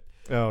give a shit.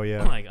 Oh,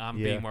 yeah. Like, I'm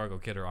being Margot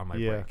Kidder on my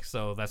break.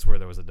 So that's where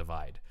there was a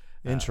divide.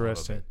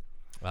 Interesting.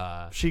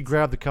 She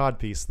grabbed the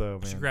codpiece, though,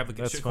 man. She grabbed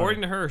the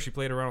according to her, she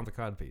played around with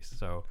the codpiece.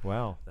 So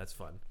wow. That's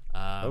fun.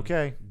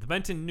 Okay. The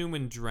Benton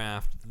Newman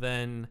draft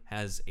then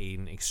has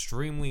an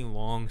extremely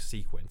long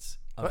sequence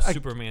of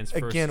Superman's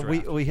first draft.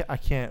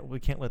 Again, we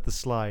can't let this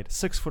slide.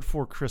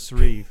 6'4" Chris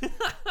Reeve.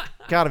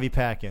 Gotta be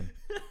packing.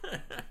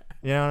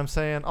 You know what I'm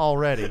saying?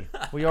 Already.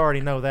 We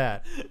already know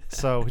that.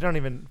 So we don't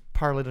even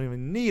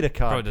need a codpiece.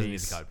 Probably doesn't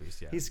need a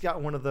codpiece, yeah. He's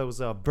got one of those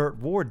Burt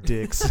Ward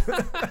dicks.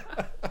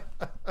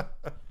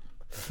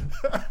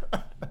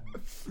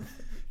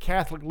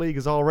 Catholic League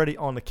is already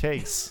on the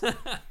case.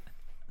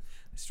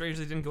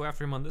 Strangely, didn't go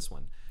after him on this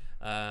one.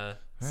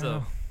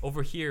 So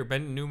over here,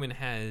 Ben Newman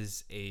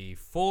has a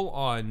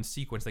full-on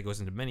sequence that goes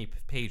into many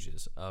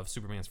pages of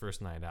Superman's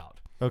first night out.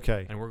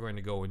 Okay. And we're going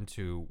to go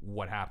into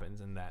what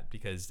happens in that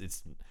because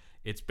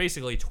it's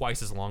basically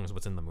twice as long as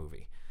what's in the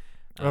movie.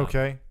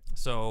 Okay.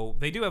 So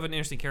they do have an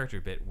interesting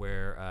character bit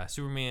where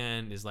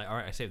Superman is like, all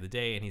right, I saved the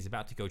day, and he's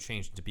about to go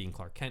change into being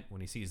Clark Kent when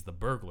he sees the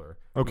burglar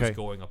Okay. who's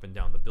going up and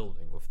down the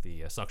building with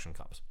the suction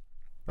cups.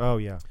 Oh,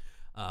 yeah.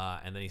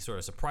 And then he sort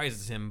of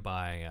surprises him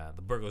by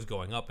the burglar's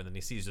going up, and then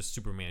he sees just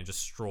Superman just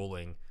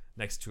strolling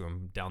next to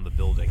him down the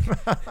building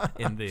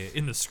in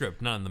the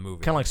script, not in the movie.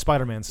 Kind of like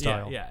Spider-Man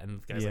style. Yeah,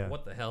 and the guy's Yeah. like,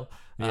 "What the hell?"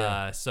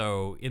 Yeah.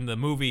 So in the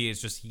movie, it's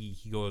just he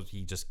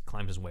just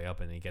climbs his way up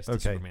and he gets to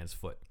Okay. Superman's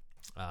foot.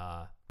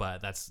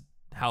 But that's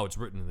how it's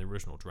written in the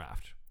original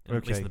draft, at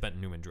least Okay. in the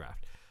Benton Newman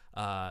draft.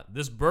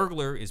 This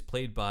burglar is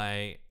played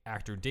by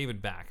actor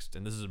David Baxt,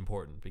 and this is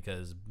important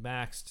because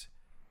Baxt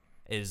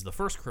is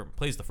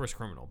plays the first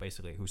criminal,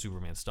 basically, who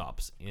Superman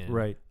stops in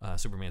Right.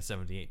 Superman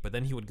 78. But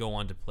then he would go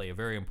on to play a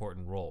very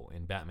important role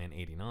in Batman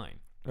 89.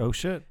 Oh,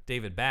 shit.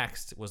 David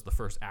Baxt was the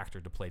first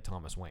actor to play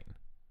Thomas Wayne.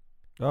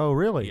 Oh,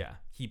 really? Yeah,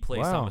 he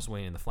plays Wow. Thomas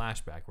Wayne in the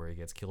flashback where he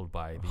gets killed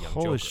by the young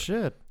Holy Joker.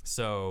 shit.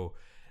 So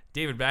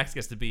David Baxt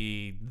gets to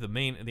be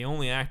the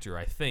only actor,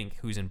 I think,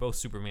 who's in both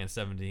Superman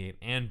 78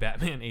 and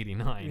Batman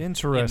 89.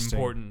 Interesting.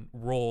 In important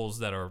roles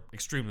that are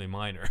extremely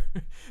minor.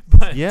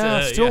 But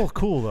Yeah, still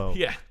cool, though.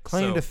 Yeah.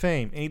 Claim so- to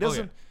fame. And he Oh, yeah.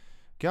 doesn't...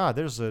 God,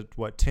 there's a,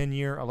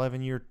 10-year,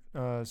 11-year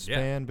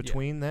span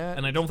between that?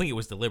 And I don't think it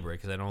was deliberate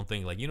because I don't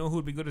think, like, you know who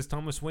would be good as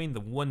Thomas Wayne? The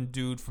one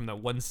dude from that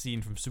one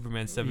scene from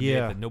Superman 78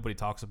 Yeah. that nobody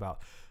talks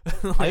about.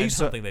 I used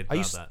don't to- think they I thought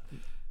used- that.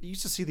 I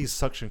used to see these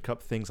suction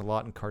cup things a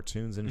lot in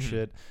cartoons Mm-hmm. and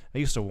shit. I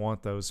used to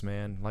want those,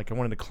 man. Like, I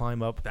wanted to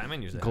climb up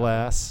Batman used to have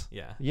glass.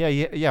 Yeah.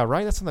 Yeah,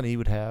 right? That's something he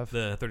would have.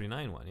 The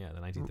 39 one, yeah, the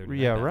 1939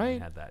 Yeah, Batman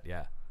right? had that,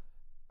 yeah.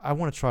 I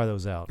want to try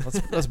those out.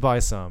 Let's buy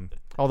some.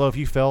 Although, if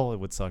you fell, it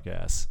would suck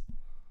ass.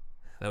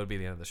 That would be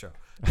the end of the show.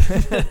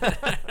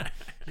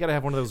 You got to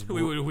have one of those...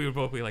 we would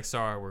both be like,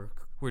 sorry,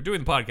 we're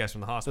doing the podcast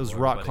from the hospital. Those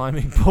rock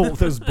everybody." climbing,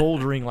 those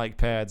bouldering like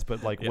pads,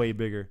 but like Yeah. way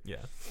bigger. Yeah.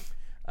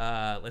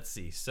 Let's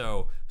see.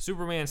 So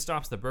Superman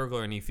stops the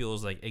burglar and he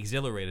feels like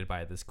exhilarated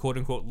by this quote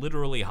unquote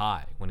literally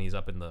high when he's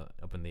up in the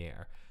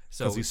air.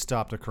 So Because he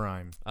stopped a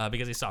crime.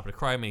 because he stopped a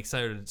crime and he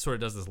sort of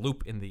does this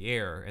loop in the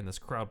air and this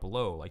crowd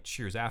below like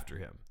cheers after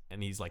him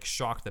and he's like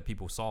shocked that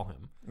people saw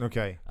him.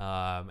 Okay.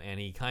 And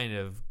he kind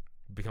of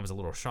becomes a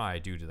little shy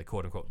due to the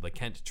quote unquote the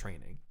Kent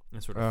training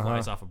and sort of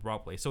flies off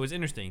abruptly. So it's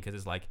interesting because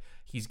it's like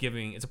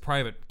it's a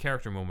private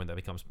character moment that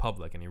becomes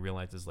public and he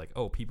realizes like,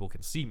 oh, people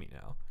can see me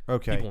now.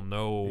 Okay. People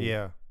know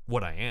Yeah.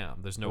 what I am.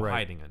 There's no Right.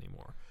 hiding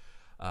anymore.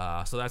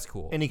 So that's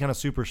cool. Any kind of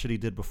super shit he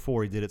did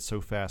before, he did it so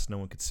fast no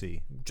one could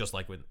see. Just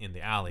like in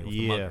the alley with the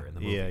Yeah, mugger in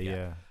the movie.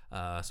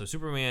 yeah. So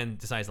Superman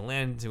decides to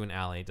land into an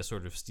alley to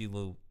sort of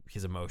steal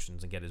his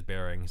emotions and get his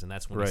bearings, and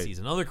that's when Right. he sees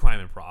another crime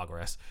in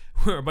progress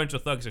where a bunch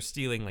of thugs are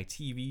stealing like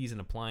TVs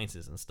and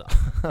appliances and stuff.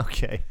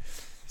 Okay.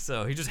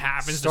 So he just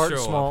happens Start to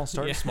show small. up.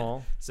 Start Yeah.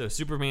 small. So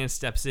Superman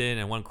steps in,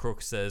 and one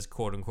crook says,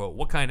 "quote unquote,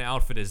 what kind of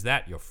outfit is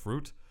that, you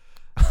fruit?"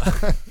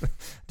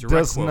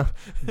 Direct quote.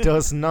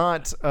 Does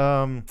not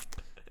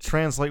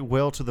translate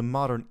well to the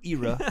modern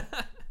era.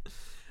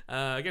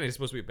 Again, he's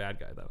supposed to be a bad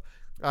guy though.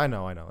 I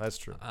know. That's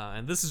true.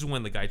 And this is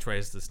when the guy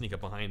tries to sneak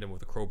up behind him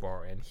with a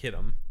crowbar and hit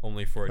him,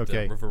 only for it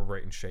Okay. to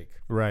reverberate and shake.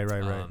 Right.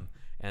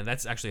 And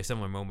that's actually a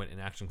similar moment in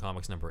Action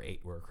Comics number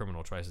 8, where a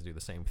criminal tries to do the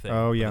same thing.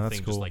 Oh, but yeah, the that's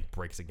thing cool. just like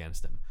breaks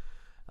against him.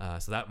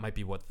 So that might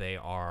be what they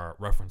are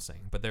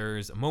referencing. But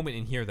there's a moment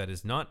in here that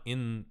is not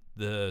in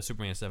the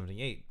Superman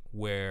 78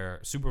 where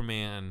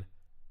Superman,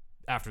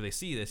 after they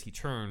see this, he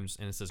turns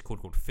and it says "quote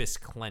unquote"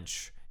 fist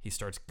clench. He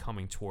starts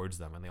coming towards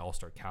them, and they all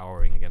start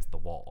cowering against the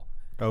wall.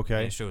 And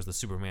Okay. it shows the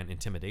Superman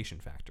intimidation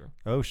factor,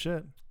 Oh,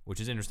 shit. which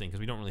is interesting because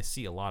we don't really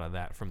see a lot of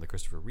that from the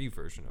Christopher Reeve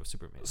version of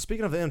Superman.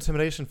 Speaking of the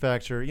intimidation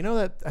factor, you know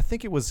that I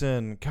think it was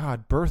in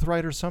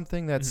Birthright or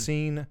something, that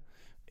scene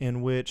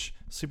in which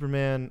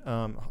Superman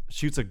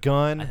shoots a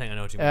gun I think I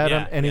know what you mean. at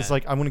him, Yeah, and he's yeah.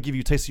 like, "I'm going to give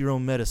you a taste of your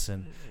own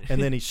medicine,"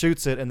 and then he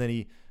shoots it, and then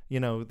he,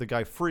 the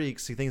guy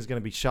freaks. He thinks he's going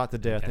to be shot to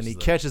death, and he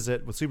catches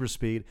it with super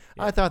speed.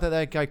 Yeah. I thought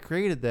that guy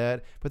created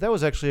that, but that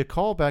was actually a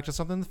callback to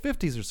something in the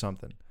 50s or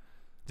something.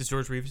 Did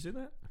George Reeves do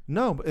that?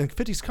 No, but in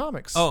 50s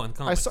comics. Oh, in I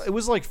comics. saw it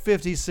was like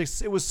 50s,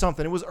 60s. It was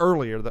something. It was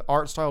earlier. The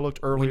art style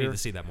looked We earlier. need to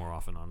see that more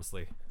often,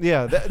 honestly.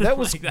 Yeah, that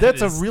was Like, that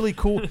that's is- a really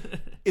cool.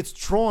 It's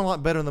drawn a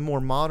lot better than the more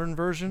modern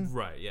version.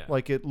 Right, yeah.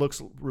 Like it looks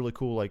really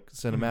cool, like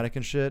cinematic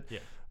and shit. Yeah.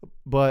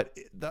 But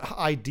the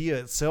idea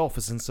itself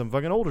is in some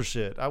fucking older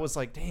shit. I was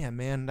like, damn,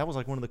 man, that was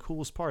like one of the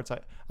coolest parts.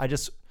 I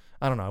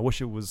don't know. I wish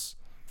it was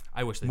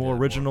I wish they more did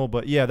it original,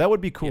 but yeah, that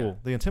would be cool. Yeah.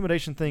 The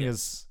intimidation thing Yeah.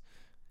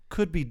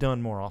 could be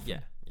done more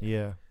often.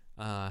 Yeah.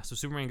 So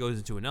Superman goes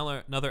into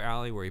another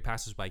alley where he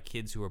passes by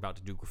kids who are about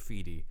to do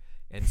graffiti,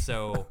 and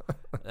so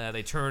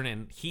they turn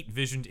and heat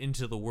visioned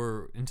into the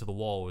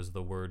wall is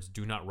the words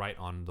 "Do not write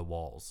on the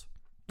walls."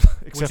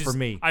 Except which for is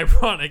me.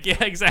 Ironic.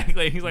 Yeah,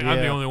 exactly. He's like, I'm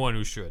the Yeah. only one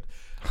who should.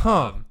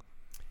 Huh.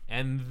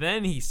 And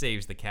then he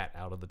saves the cat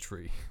out of the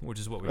tree, which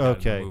is what we got in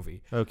Okay. the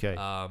movie. Okay.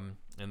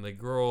 And the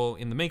girl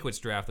in the Mankiewicz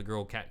draft, the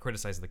girl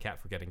criticizes the cat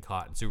for getting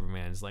caught, and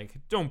Superman's like,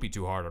 "Don't be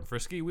too hard on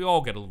Frisky. We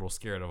all get a little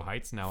scared of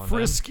heights now and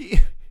Frisky.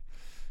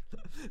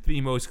 then." The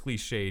most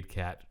cliched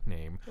cat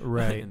name,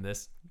 Right. in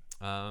this.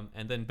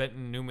 And then Benton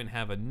and Newman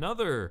have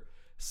another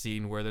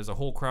scene where there's a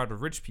whole crowd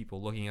of rich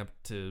people looking up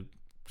to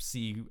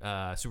see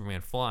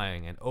Superman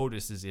flying, and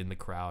Otis is in the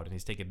crowd, and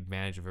he's taking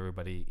advantage of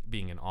everybody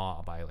being in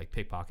awe by like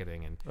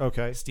pickpocketing and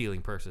Okay.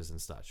 stealing purses and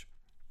such.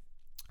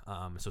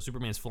 So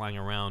Superman's flying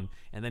around,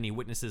 and then he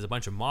witnesses a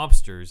bunch of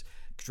mobsters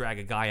drag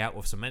a guy out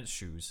with cement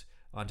shoes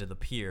onto the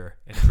pier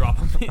and drop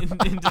him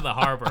into the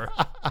harbor.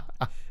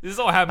 This is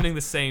all happening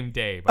the same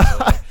day, by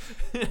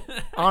the way.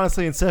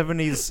 Honestly, in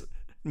 70s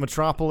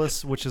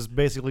Metropolis, which is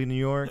basically New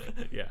York,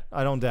 Yeah.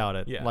 I don't doubt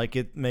it. Yeah. Like,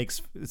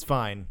 it's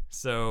fine.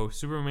 So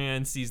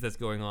Superman sees that's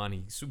going on.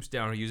 He swoops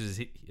down. He uses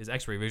his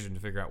X-ray vision to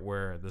figure out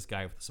where this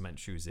guy with the cement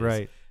shoes is.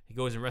 Right. He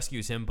goes and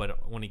rescues him,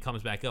 but when he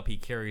comes back up, he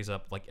carries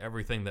up like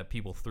everything that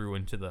people threw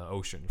into the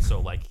ocean.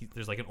 So like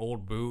there's like an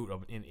old boot,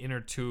 an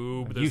inner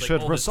tube. There's, You like,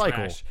 should all this recycle.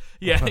 trash.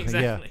 Yeah, Yeah.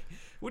 exactly.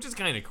 Which is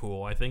kind of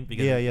cool, I think,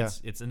 because Yeah,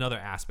 it's another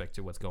aspect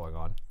to what's going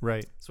on.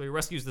 Right. So he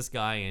rescues this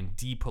guy and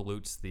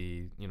depollutes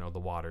the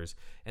waters,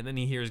 and then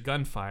he hears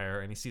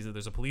gunfire and he sees that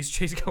there's a police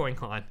chase going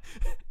on,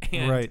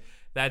 and Right.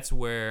 that's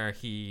where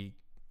he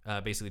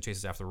basically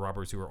chases after the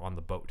robbers who are on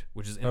the boat,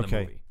 which is in the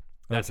Okay. movie.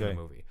 That's in Okay.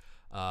 the movie.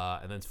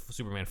 And then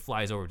Superman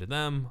flies over to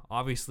them.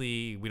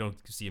 Obviously, we don't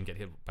see him get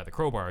hit by the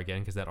crowbar again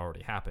because that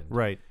already happened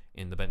Right.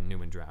 in the Benton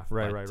Newman draft.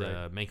 Right, but,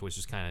 right. Mankiewicz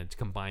just kind of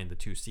combined the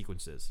two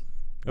sequences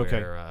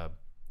Okay. where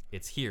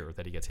it's here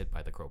that he gets hit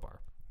by the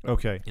crowbar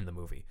Okay. in the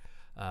movie.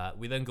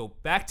 We then go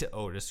back to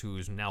Otis,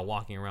 who's now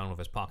walking around with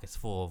his pockets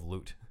full of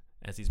loot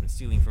as he's been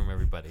stealing from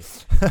everybody.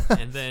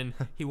 And then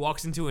he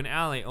walks into an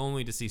alley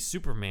only to see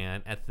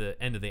Superman at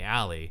the end of the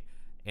alley,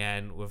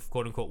 and with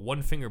quote unquote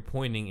one finger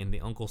pointing in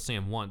the Uncle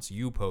Sam Once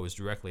you pose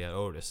directly at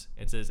Otis.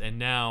 It says, "And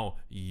now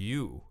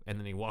you." And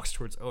then he walks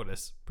towards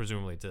Otis,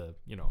 presumably to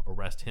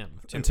arrest him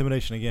too.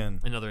 Intimidation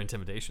again. Another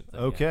intimidation thing.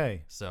 yeah.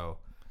 Okay. So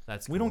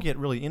that's We don't cool. get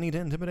really any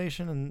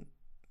intimidation in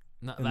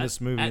Not- in that-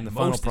 this movie, at in the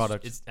final most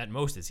product. It's at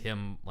most is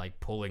him like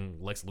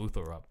pulling Lex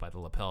Luthor up by the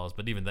lapels,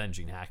 but even then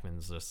Gene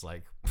Hackman's just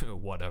like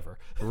whatever.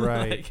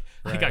 Right, Like,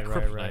 I right, got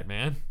right, kryptonite, right.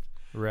 man.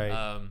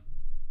 right.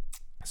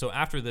 So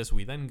after this,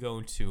 we then go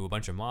to a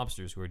bunch of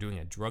mobsters who are doing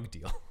a drug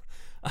deal.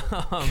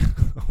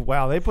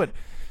 Wow, they put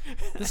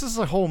this is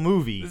a whole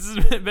movie. This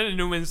is Ben and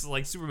Newman's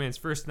like Superman's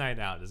first night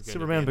out. Is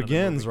Superman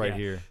Begins right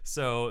here.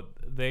 So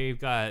they're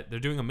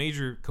doing a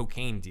major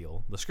cocaine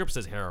deal. The script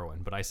says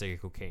heroin, but I say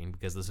cocaine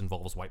because this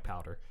involves white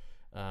powder.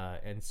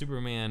 And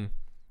Superman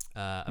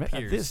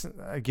appears. This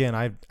again,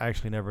 I've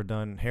actually never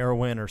done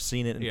heroin or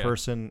seen it in Yeah.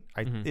 person.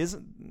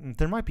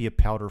 There might be a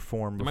powder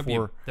form There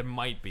before.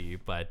 might be,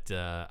 but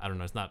I don't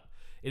know. It's not.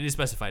 It is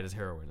specified as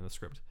heroin in the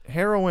script.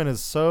 Heroin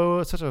is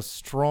such a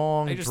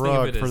strong I just think of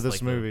drug it for as this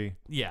like movie.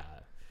 Yeah.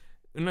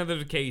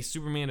 Another case,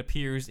 Superman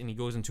appears and he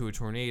goes into a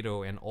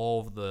tornado, and all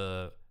of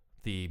the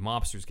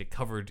mobsters get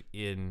covered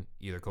in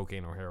either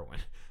cocaine or heroin.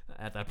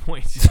 At that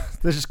point,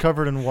 They're just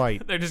covered in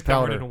white. they're just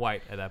powder. covered in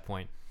white. At that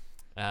point,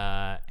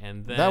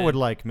 and then That would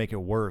like make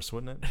it worse,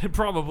 wouldn't it?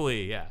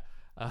 probably yeah.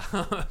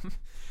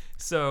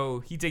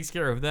 So he takes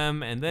care of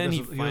them, and then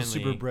he finally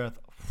super breath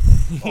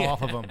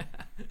off of them.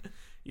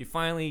 He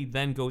finally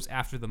then goes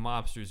after the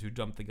mobsters who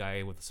dumped the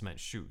guy with the cement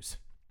shoes.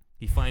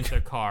 He finds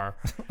their car,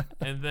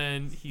 and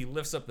then he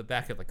lifts up the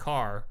back of the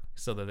car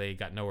so that they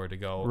got nowhere to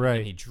go. Right.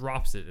 And he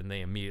drops it, and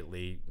they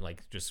immediately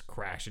like just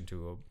crash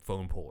into a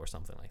phone pole or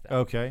something like that.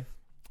 Okay.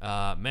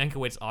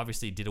 Mankiewicz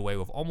obviously did away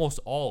with almost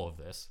all of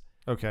this.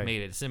 Okay.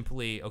 Made it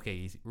simply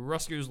he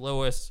rescues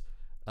Lois,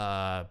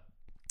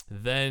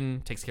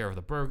 then takes care of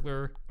the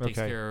burglar, takes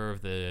Okay. care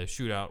of the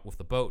shootout with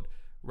the boat,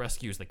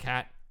 rescues the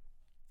cat,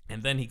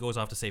 and then he goes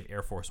off to save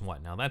Air Force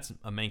One. Now that's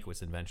a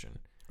Mankiewicz invention.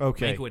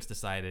 Okay. Mankiewicz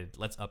decided,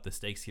 let's up the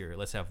stakes here.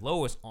 Let's have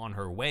Lois on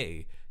her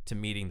way to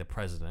meeting the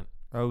president.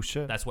 Oh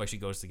shit. That's why she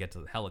goes to get to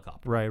the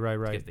helicopter. Right. To get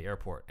Right. to the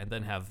airport, and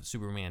then have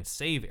Superman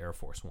save Air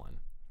Force One,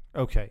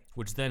 Okay.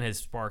 which then has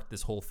sparked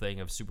this whole thing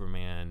of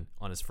Superman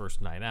on his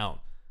first night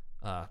out,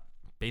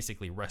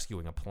 basically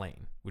rescuing a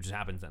plane, which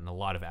happens in a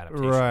lot of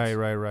adaptations. Right.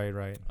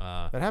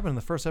 That happened in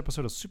the first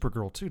episode of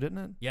Supergirl too, didn't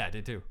it? Yeah, it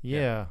did too.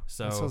 Yeah.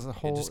 So This was a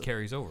whole it just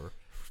carries over.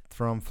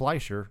 from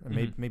Fleischer,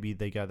 and maybe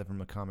they got that from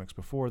the comics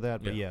before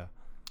that, but yeah.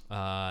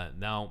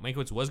 Now,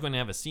 Mankiewicz was going to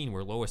have a scene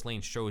where Lois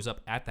Lane shows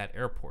up at that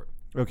airport.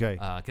 Okay.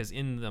 Because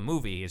in the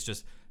movie, it's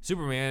just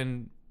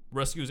Superman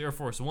rescues Air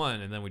Force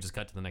One, and then we just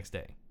cut to the next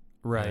day.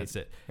 right. That's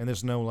it. And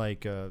there's no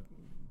like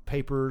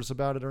papers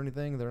about it or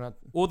anything. They're not.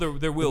 Well,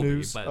 there will be,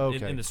 news? but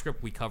Okay. in the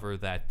script, we cover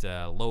that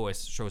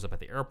Lois shows up at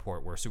the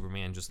airport where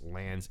Superman just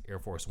lands Air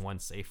Force One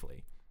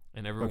safely.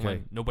 And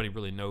nobody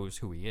really knows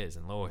who he is.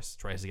 And Lois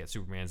tries to get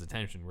Superman's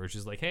attention, where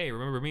she's like, "Hey,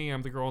 remember me?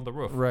 I'm the girl on the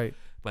roof." Right.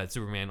 But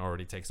Superman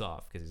already takes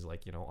off because he's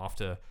like, off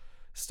to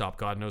stop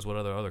God knows what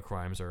other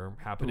crimes are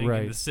happening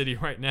Right. in the city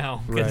right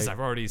now, because Right. I've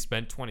already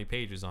spent 20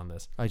 pages on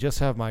this. I just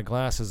have my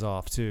glasses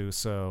off too,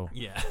 so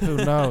Yeah. who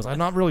knows? I'm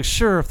not really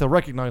sure if they'll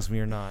recognize me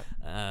or not.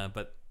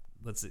 But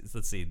let's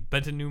see.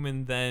 Benton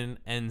Newman then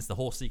ends the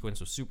whole sequence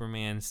with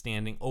Superman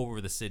standing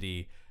over the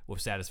city with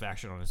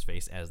satisfaction on his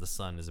face as the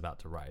sun is about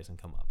to rise and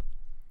come up,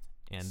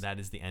 and that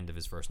is the end of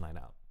his first night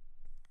out.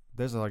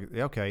 There's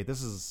okay,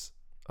 this is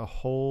a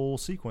whole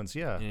sequence,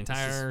 yeah. An This is-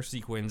 entire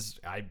sequence,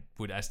 I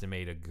would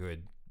estimate a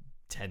good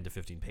 10 to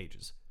 15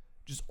 pages,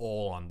 just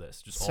all on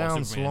this. Just all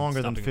sounds Superman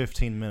longer than stopping-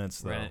 15 minutes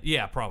though. Right.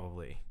 Yeah,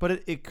 probably.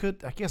 But it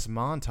could, I guess,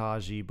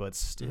 montagey, but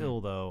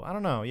still though, I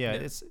don't know. Yeah,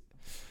 Yeah.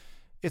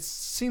 it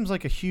seems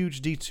like a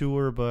huge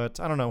detour, but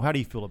I don't know. How do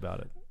you feel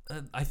about it?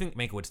 I think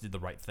Mankiewicz did the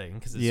right thing,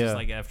 because it's Yeah. just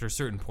like after a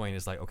certain point,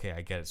 it's like, okay,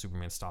 I get it.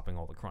 Superman's stopping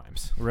all the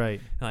crimes.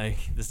 Right. Like,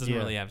 this doesn't Yeah.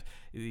 really have.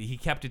 He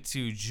kept it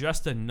to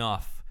just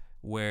enough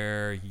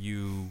where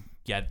you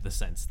get the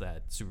sense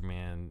that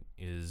Superman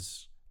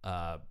is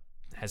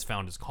has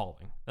found his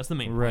calling. That's the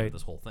main point Right. of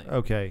this whole thing.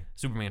 Okay.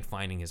 Superman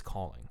finding his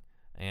calling,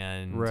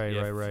 and Right,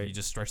 if right. you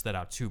just stretch that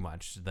out too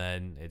much,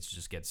 then it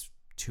just gets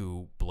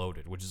too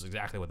bloated, which is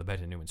exactly what the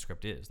Benton Newman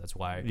script is. That's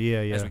why, Yeah,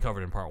 as yeah. we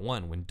covered in part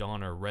 1, when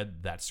Donner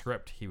read that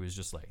script, he was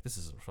just like, "This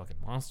is a fucking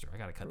monster. I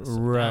gotta cut this stuff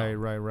Right, down."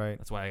 right.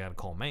 That's why I gotta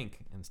call Mank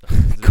and stuff.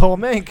 Call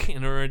Mank.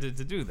 in order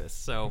to do this.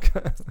 So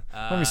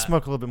Let me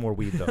smoke a little bit more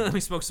weed though. let me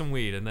smoke some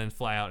weed and then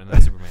fly out in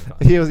that Superman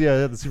costume. He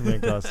had the Superman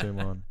costume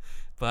on.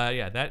 But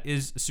yeah, that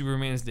is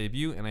Superman's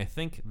debut, and I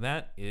think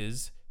that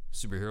is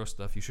superhero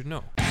stuff you should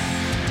know.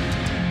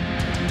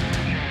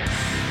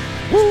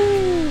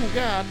 Woo!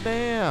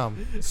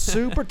 Goddamn!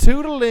 Super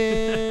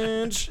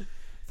tutelage.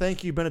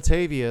 Thank you,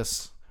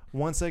 Benatavius,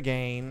 once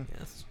again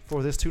Yes.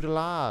 for this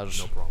tutelage.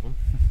 No problem.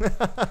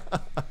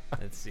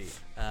 Let's see.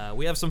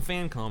 We have some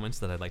fan comments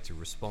that I'd like to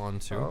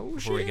respond to Oh,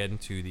 before we shit. get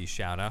into the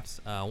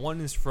shout-outs.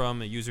 One is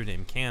from a user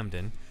named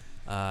Camden.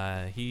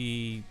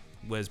 He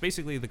was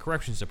basically the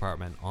corrections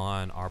department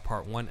on our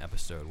Part 1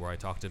 episode where I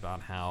talked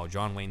about how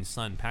John Wayne's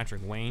son,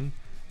 Patrick Wayne,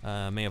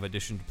 may have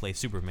auditioned to play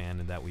Superman,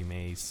 and that we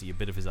may see a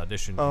bit of his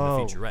audition in the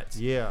featurettes.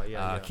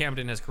 Yeah.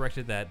 Camden has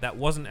corrected that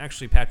wasn't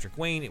actually Patrick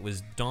Wayne. It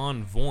was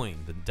Don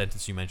Voight, the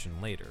dentist you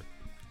mentioned later.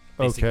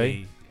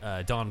 Basically,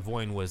 Don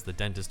Voight was the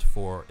dentist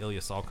for Ilya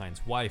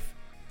Salkind's wife,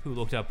 who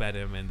looked up at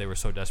him, and they were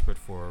so desperate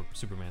for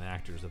Superman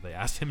actors that they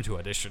asked him to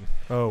audition,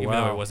 Oh, even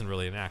though wow. he wasn't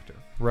really an actor.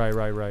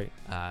 Right.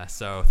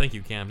 So thank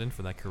you, Camden,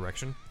 for that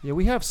correction. Yeah,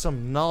 we have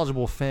some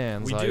knowledgeable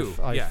fans. We do.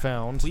 I yeah.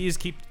 found. Please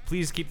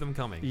keep them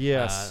coming.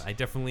 Yes. I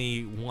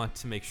definitely want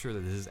to make sure that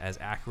this is as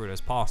accurate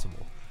as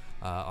possible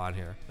on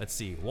here. Let's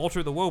see.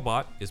 Walter the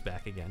Wobot is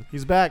back again.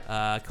 He's back.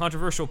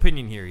 Controversial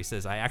opinion here. He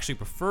says, I actually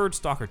preferred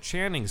Stalker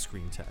Channing's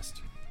screen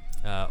test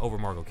over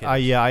Margot Kidder.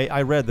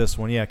 I read this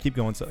one. Yeah, keep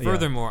going. So, yeah.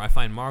 Furthermore, I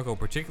find Margot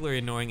particularly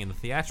annoying in the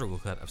theatrical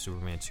cut of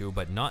Superman 2,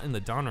 but not in the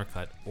Donner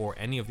cut or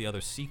any of the other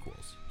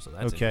sequels. So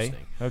that's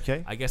interesting.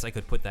 Okay. I guess I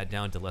could put that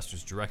down to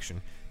Lester's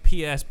direction.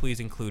 P.S.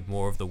 Please include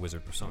more of the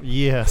wizard persona.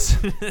 Yes.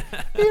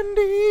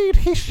 Indeed,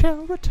 he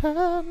shall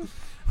return.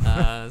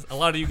 A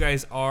lot of you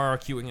guys are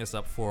queuing us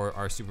up for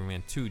our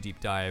Superman 2 deep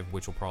dive,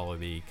 which will probably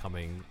be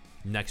coming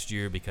next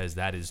year because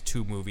that is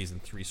 2 movies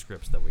and 3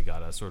 scripts that we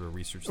gotta sort of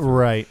research through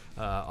Right.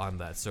 on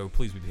that. So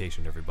please be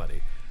patient,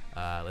 everybody.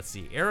 Let's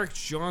see. Eric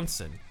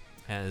Johnson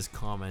has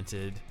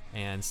commented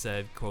and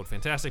said, quote,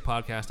 fantastic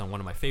podcast on one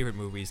of my favorite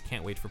movies.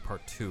 Can't wait for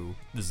part 2.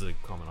 This is a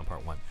comment on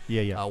part 1.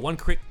 Yeah. One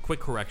quick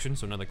correction,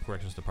 so another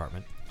corrections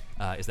department,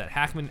 is that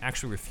Hackman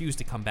actually refused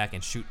to come back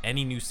and shoot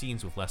any new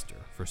scenes with Lester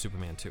for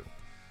Superman 2.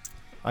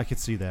 I could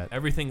see that.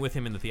 Everything with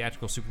him in the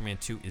theatrical Superman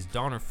 2 is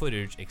Donner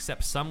footage,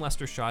 except some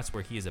Lester shots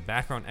where he is a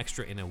background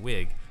extra in a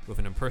wig with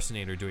an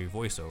impersonator doing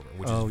voiceover,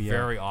 which is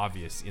very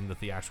obvious in the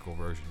theatrical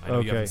version. I know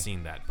you haven't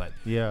seen that, but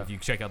Yeah. if you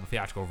check out the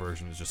theatrical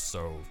version, it's just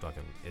so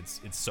fucking, it's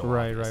so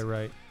Right.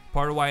 obvious.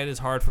 Part of why it is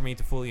hard for me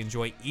to fully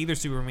enjoy either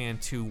Superman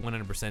 2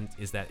 100%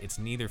 is that it's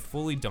neither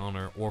fully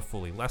Donner or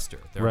fully Lester.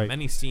 There are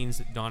many scenes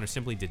that Donner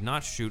simply did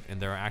not shoot, and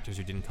there are actors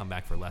who didn't come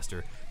back for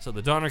Lester. So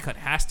the Donner cut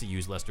has to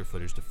use Lester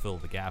footage to fill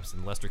the gaps,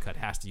 and the Lester cut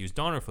has to use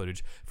Donner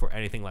footage for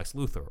anything like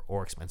Luthor,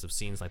 or expensive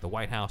scenes like the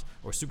White House,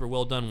 or super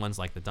well done ones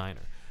like the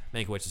diner.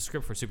 Mankiewicz's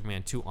script for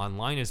Superman 2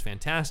 Online is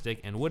fantastic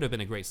and would have been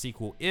a great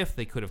sequel if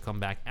they could have come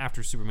back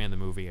after Superman the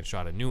movie and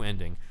shot a new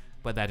ending.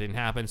 But that didn't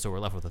happen, so we're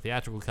left with a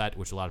theatrical cut,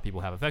 which a lot of people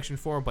have affection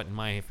for, but in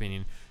my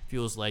opinion,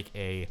 feels like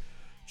a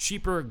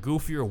cheaper,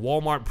 goofier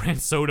Walmart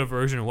brand soda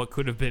version of what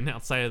could have been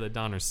outside of the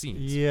Donner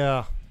scenes.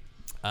 Yeah.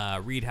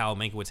 Read how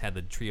Mankiewicz had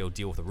the trio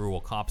deal with the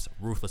rural cops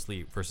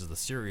ruthlessly versus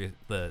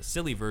the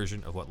silly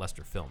version of what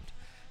Lester filmed.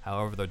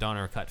 However, the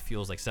Donner cut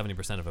feels like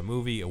 70% of a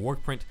movie, a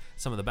work print,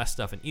 some of the best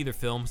stuff in either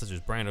film, such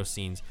as Brando's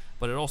scenes,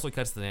 but it also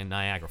cuts the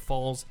Niagara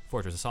Falls,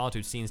 Fortress of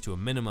Solitude scenes to a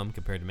minimum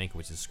compared to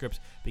Mankiewicz's script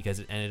because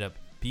it ended up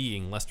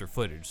being Lester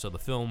footage, so the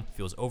film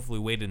feels overly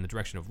weighted in the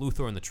direction of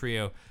Luthor and the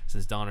trio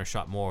since Donner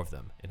shot more of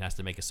them. It has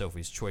to make a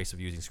Sophie's choice of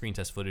using screen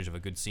test footage of a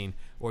good scene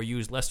or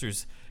use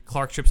Lester's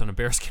Clark chips on a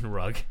bearskin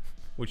rug.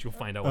 which you'll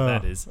find out what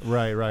that is.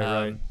 Right.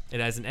 It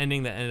has an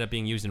ending that ended up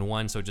being used in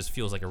 1, so it just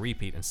feels like a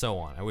repeat, and so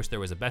on. I wish there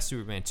was a Best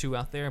Superman 2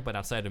 out there, but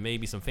outside of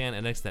maybe some fan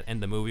edits that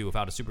end the movie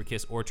without a super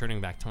kiss or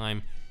turning back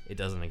time, it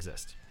doesn't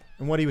exist.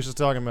 And what he was just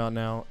talking about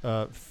now,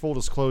 full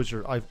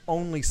disclosure, I've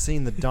only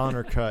seen the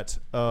Donner cut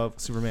of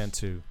Superman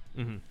 2.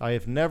 Mm-hmm. I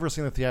have never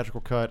seen the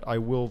theatrical cut. I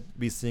will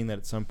be seeing that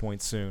at some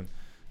point soon.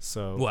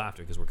 So Well,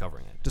 after, because we're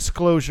covering it.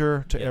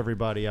 disclosure to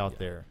everybody out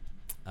there.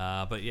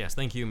 But yes,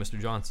 thank you,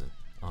 Mr. Johnson,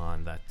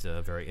 on that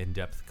very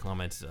in-depth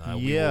comment.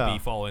 We Yeah. will be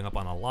following up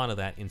on a lot of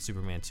that in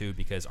Superman 2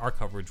 because our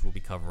coverage will be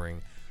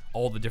covering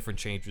all the different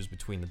changes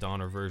between the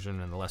Donner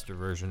version and the Lester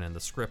version and the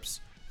scripts.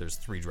 There's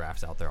 3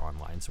 drafts out there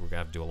online, so we're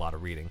going to have to do a lot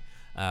of reading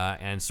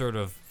and sort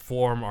of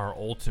form our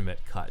ultimate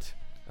cut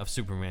of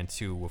Superman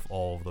 2 with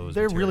all of those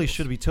There really materials.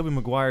 should be. Tobey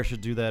Maguire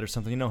should do that or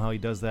something. You know how he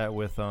does that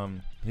with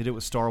he did it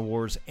with Star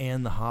Wars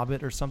and The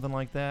Hobbit or something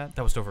like that.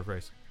 That was Topher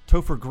Grace.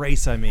 Topher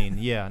Grace, I mean.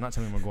 Yeah, not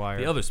Tobey Maguire.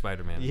 The other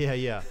Spider-Man.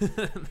 Yeah.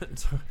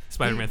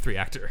 Spider-Man 3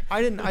 actor.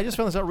 I just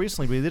found this out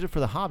recently, but he did it for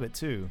The Hobbit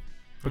too.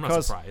 I'm not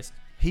Because surprised.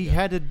 he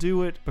had to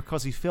do it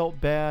because he felt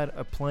bad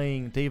of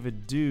playing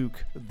David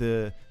Duke,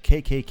 the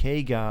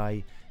KKK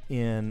guy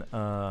in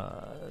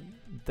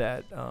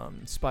that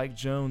Spike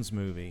Jonze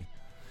movie.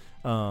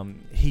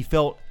 He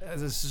felt,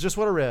 this is just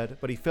what I read,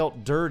 but he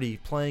felt dirty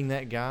playing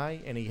that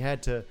guy, and he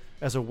had to,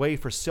 as a way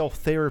for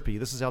self-therapy,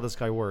 this is how this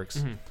guy works.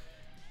 Mm-hmm.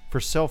 For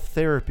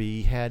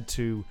self-therapy, he had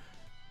to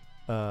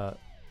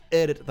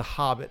edit the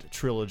Hobbit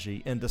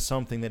trilogy into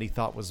something that he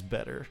thought was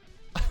better.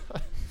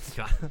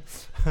 God.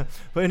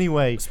 But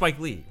anyway, Spike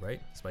Lee, right?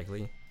 Spike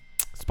Lee.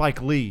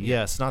 Spike Lee,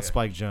 yes, not okay.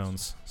 Spike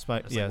Jonze.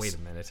 Spike, I was yes. like, wait a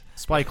minute.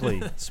 Spike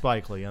Lee.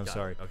 Spike Lee. I'm Got it.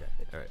 sorry. Okay.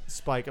 All right.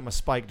 Spike. I'm a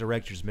Spike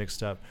directors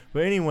mixed up.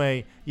 But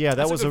anyway, yeah, that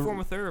That's was a good form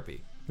of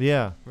therapy.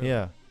 yeah, Really.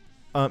 yeah.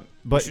 We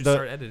But should the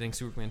start editing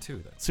Superman 2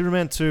 then.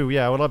 Superman 2,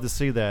 yeah, I would love to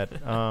see that.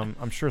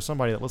 I'm sure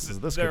somebody that listens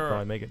to this could There are-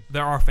 probably make it.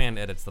 There are fan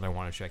edits that I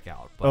want to check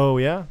out. But Oh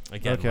yeah.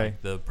 again, okay.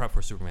 like, the prep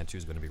for Superman 2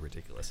 is going to be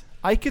ridiculous.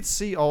 I could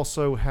see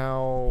also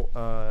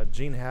how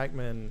Gene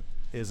Hackman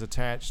is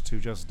attached to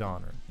just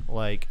Donner.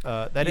 Like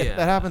that Yeah.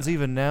 that happens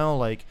even now.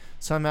 Like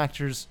some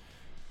actors,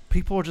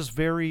 people are just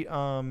very.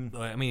 I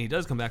mean, he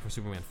does come back for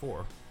Superman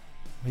 4.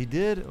 He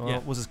did. Yeah.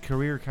 Was his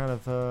career kind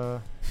of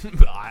I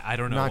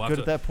don't know. not We'll good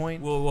have at to- that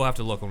point? We'll have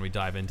to look when we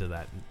dive into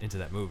that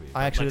movie.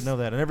 I actually didn't know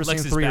that. I never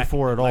Lex seen is 3 or back-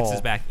 4 at Lex all.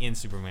 is back in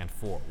Superman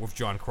 4 with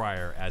John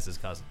Cryer as his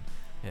cousin.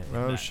 in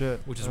Oh, that, shit.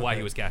 Which is why he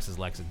Okay. was cast as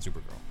Lex in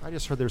Supergirl. I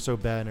just heard they were so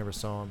bad I never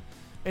saw him.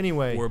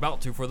 Anyway. We're about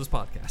to for this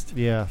podcast.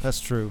 Yeah, that's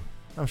true.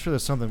 I'm sure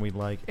there's something we'd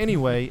like.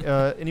 Anyway,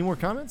 any more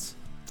comments?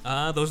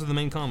 Those are the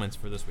main comments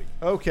for this week.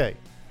 Okay.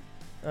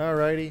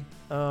 Alrighty.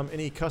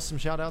 Any custom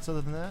shout-outs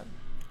other than that?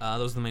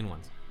 Those are the main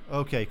ones.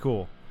 Okay,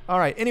 cool. All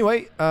right.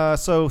 Anyway,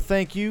 so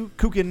thank you,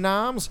 Kukin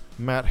Noms,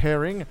 Matt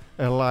Herring,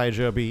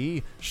 Elijah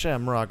B,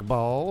 Shamrock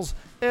Balls,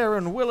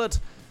 Aaron Willett,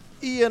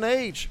 Ian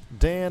H,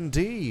 Dan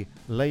D,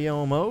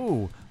 Leom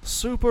O,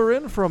 Super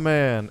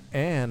Inframan,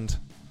 and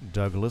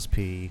Douglas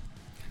P.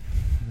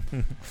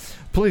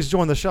 Please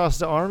join the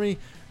Shasta Army.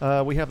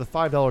 We have the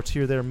 $5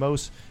 tier there.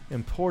 Most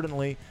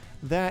importantly,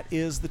 that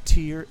is the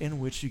tier in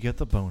which you get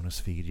the bonus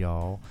feed,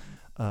 y'all.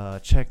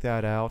 Check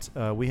that out.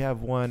 We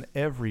have one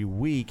every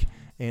week,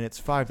 and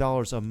it's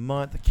 $5 a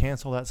month.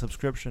 Cancel that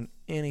subscription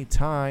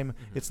anytime.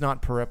 It's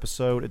not per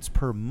episode, it's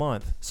per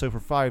month. So for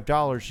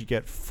 $5, you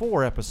get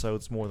 4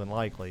 episodes more than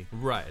likely.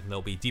 Right, and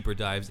there'll be deeper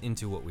dives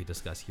into what we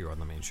discuss here on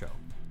the main show.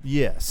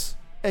 Yes,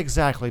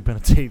 exactly,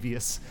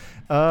 Benatavius.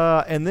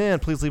 And then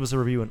please leave us a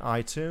review on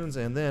iTunes.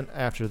 And then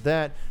after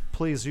that,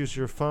 please use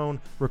your phone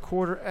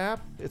recorder app.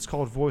 It's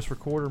called Voice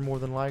Recorder, more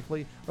than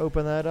likely.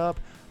 Open that up.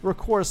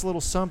 Record us a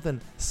little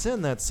something.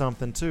 Send that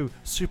something to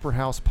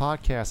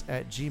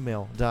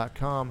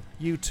superhousepodcast@gmail.com.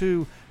 You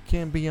too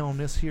can be on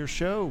this here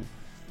show,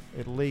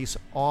 at least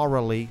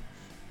orally.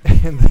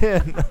 And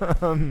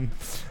then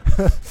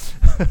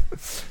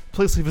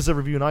please leave us a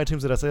review on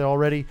iTunes. Did I say it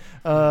already?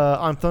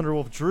 I'm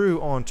Thunderwolf Drew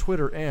on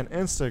Twitter and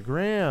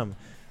Instagram.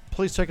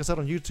 Please check us out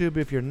on YouTube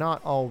if you're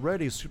not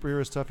already.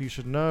 Superhero Stuff You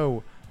Should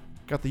Know.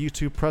 Got the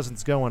YouTube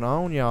presence going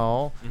on,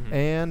 y'all.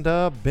 And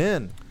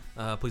Ben.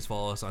 Please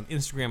follow us on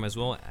Instagram as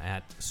well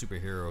at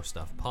Superhero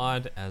Stuff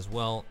Pod, as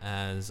well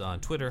as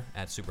on Twitter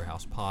at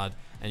SuperhousePod.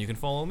 And you can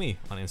follow me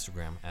on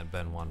Instagram at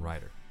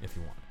Ben1Rider if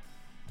you want.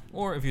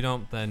 Or if you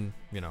don't, then,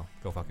 go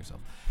fuck yourself.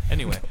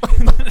 Anyway.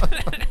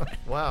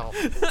 Wow.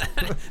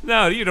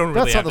 No, you don't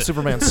really That's have not the to.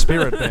 Superman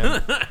spirit,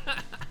 Ben.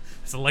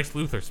 It's a Lex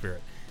Luthor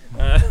spirit.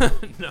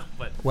 No,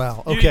 but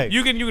Wow, you- okay.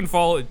 You can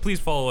follow.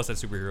 Please follow us at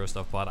Superhero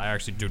Stuff Pod. I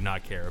actually do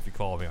not care if you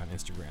follow me on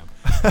Instagram.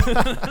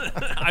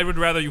 I would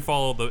rather you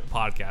follow the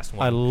podcast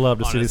one. I love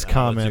to see honest, these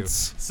I would too.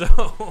 comments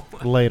So,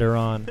 later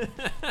on.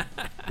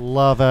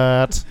 Love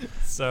it.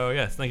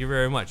 yes, thank you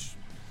very much.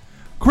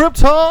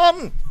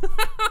 Krypton!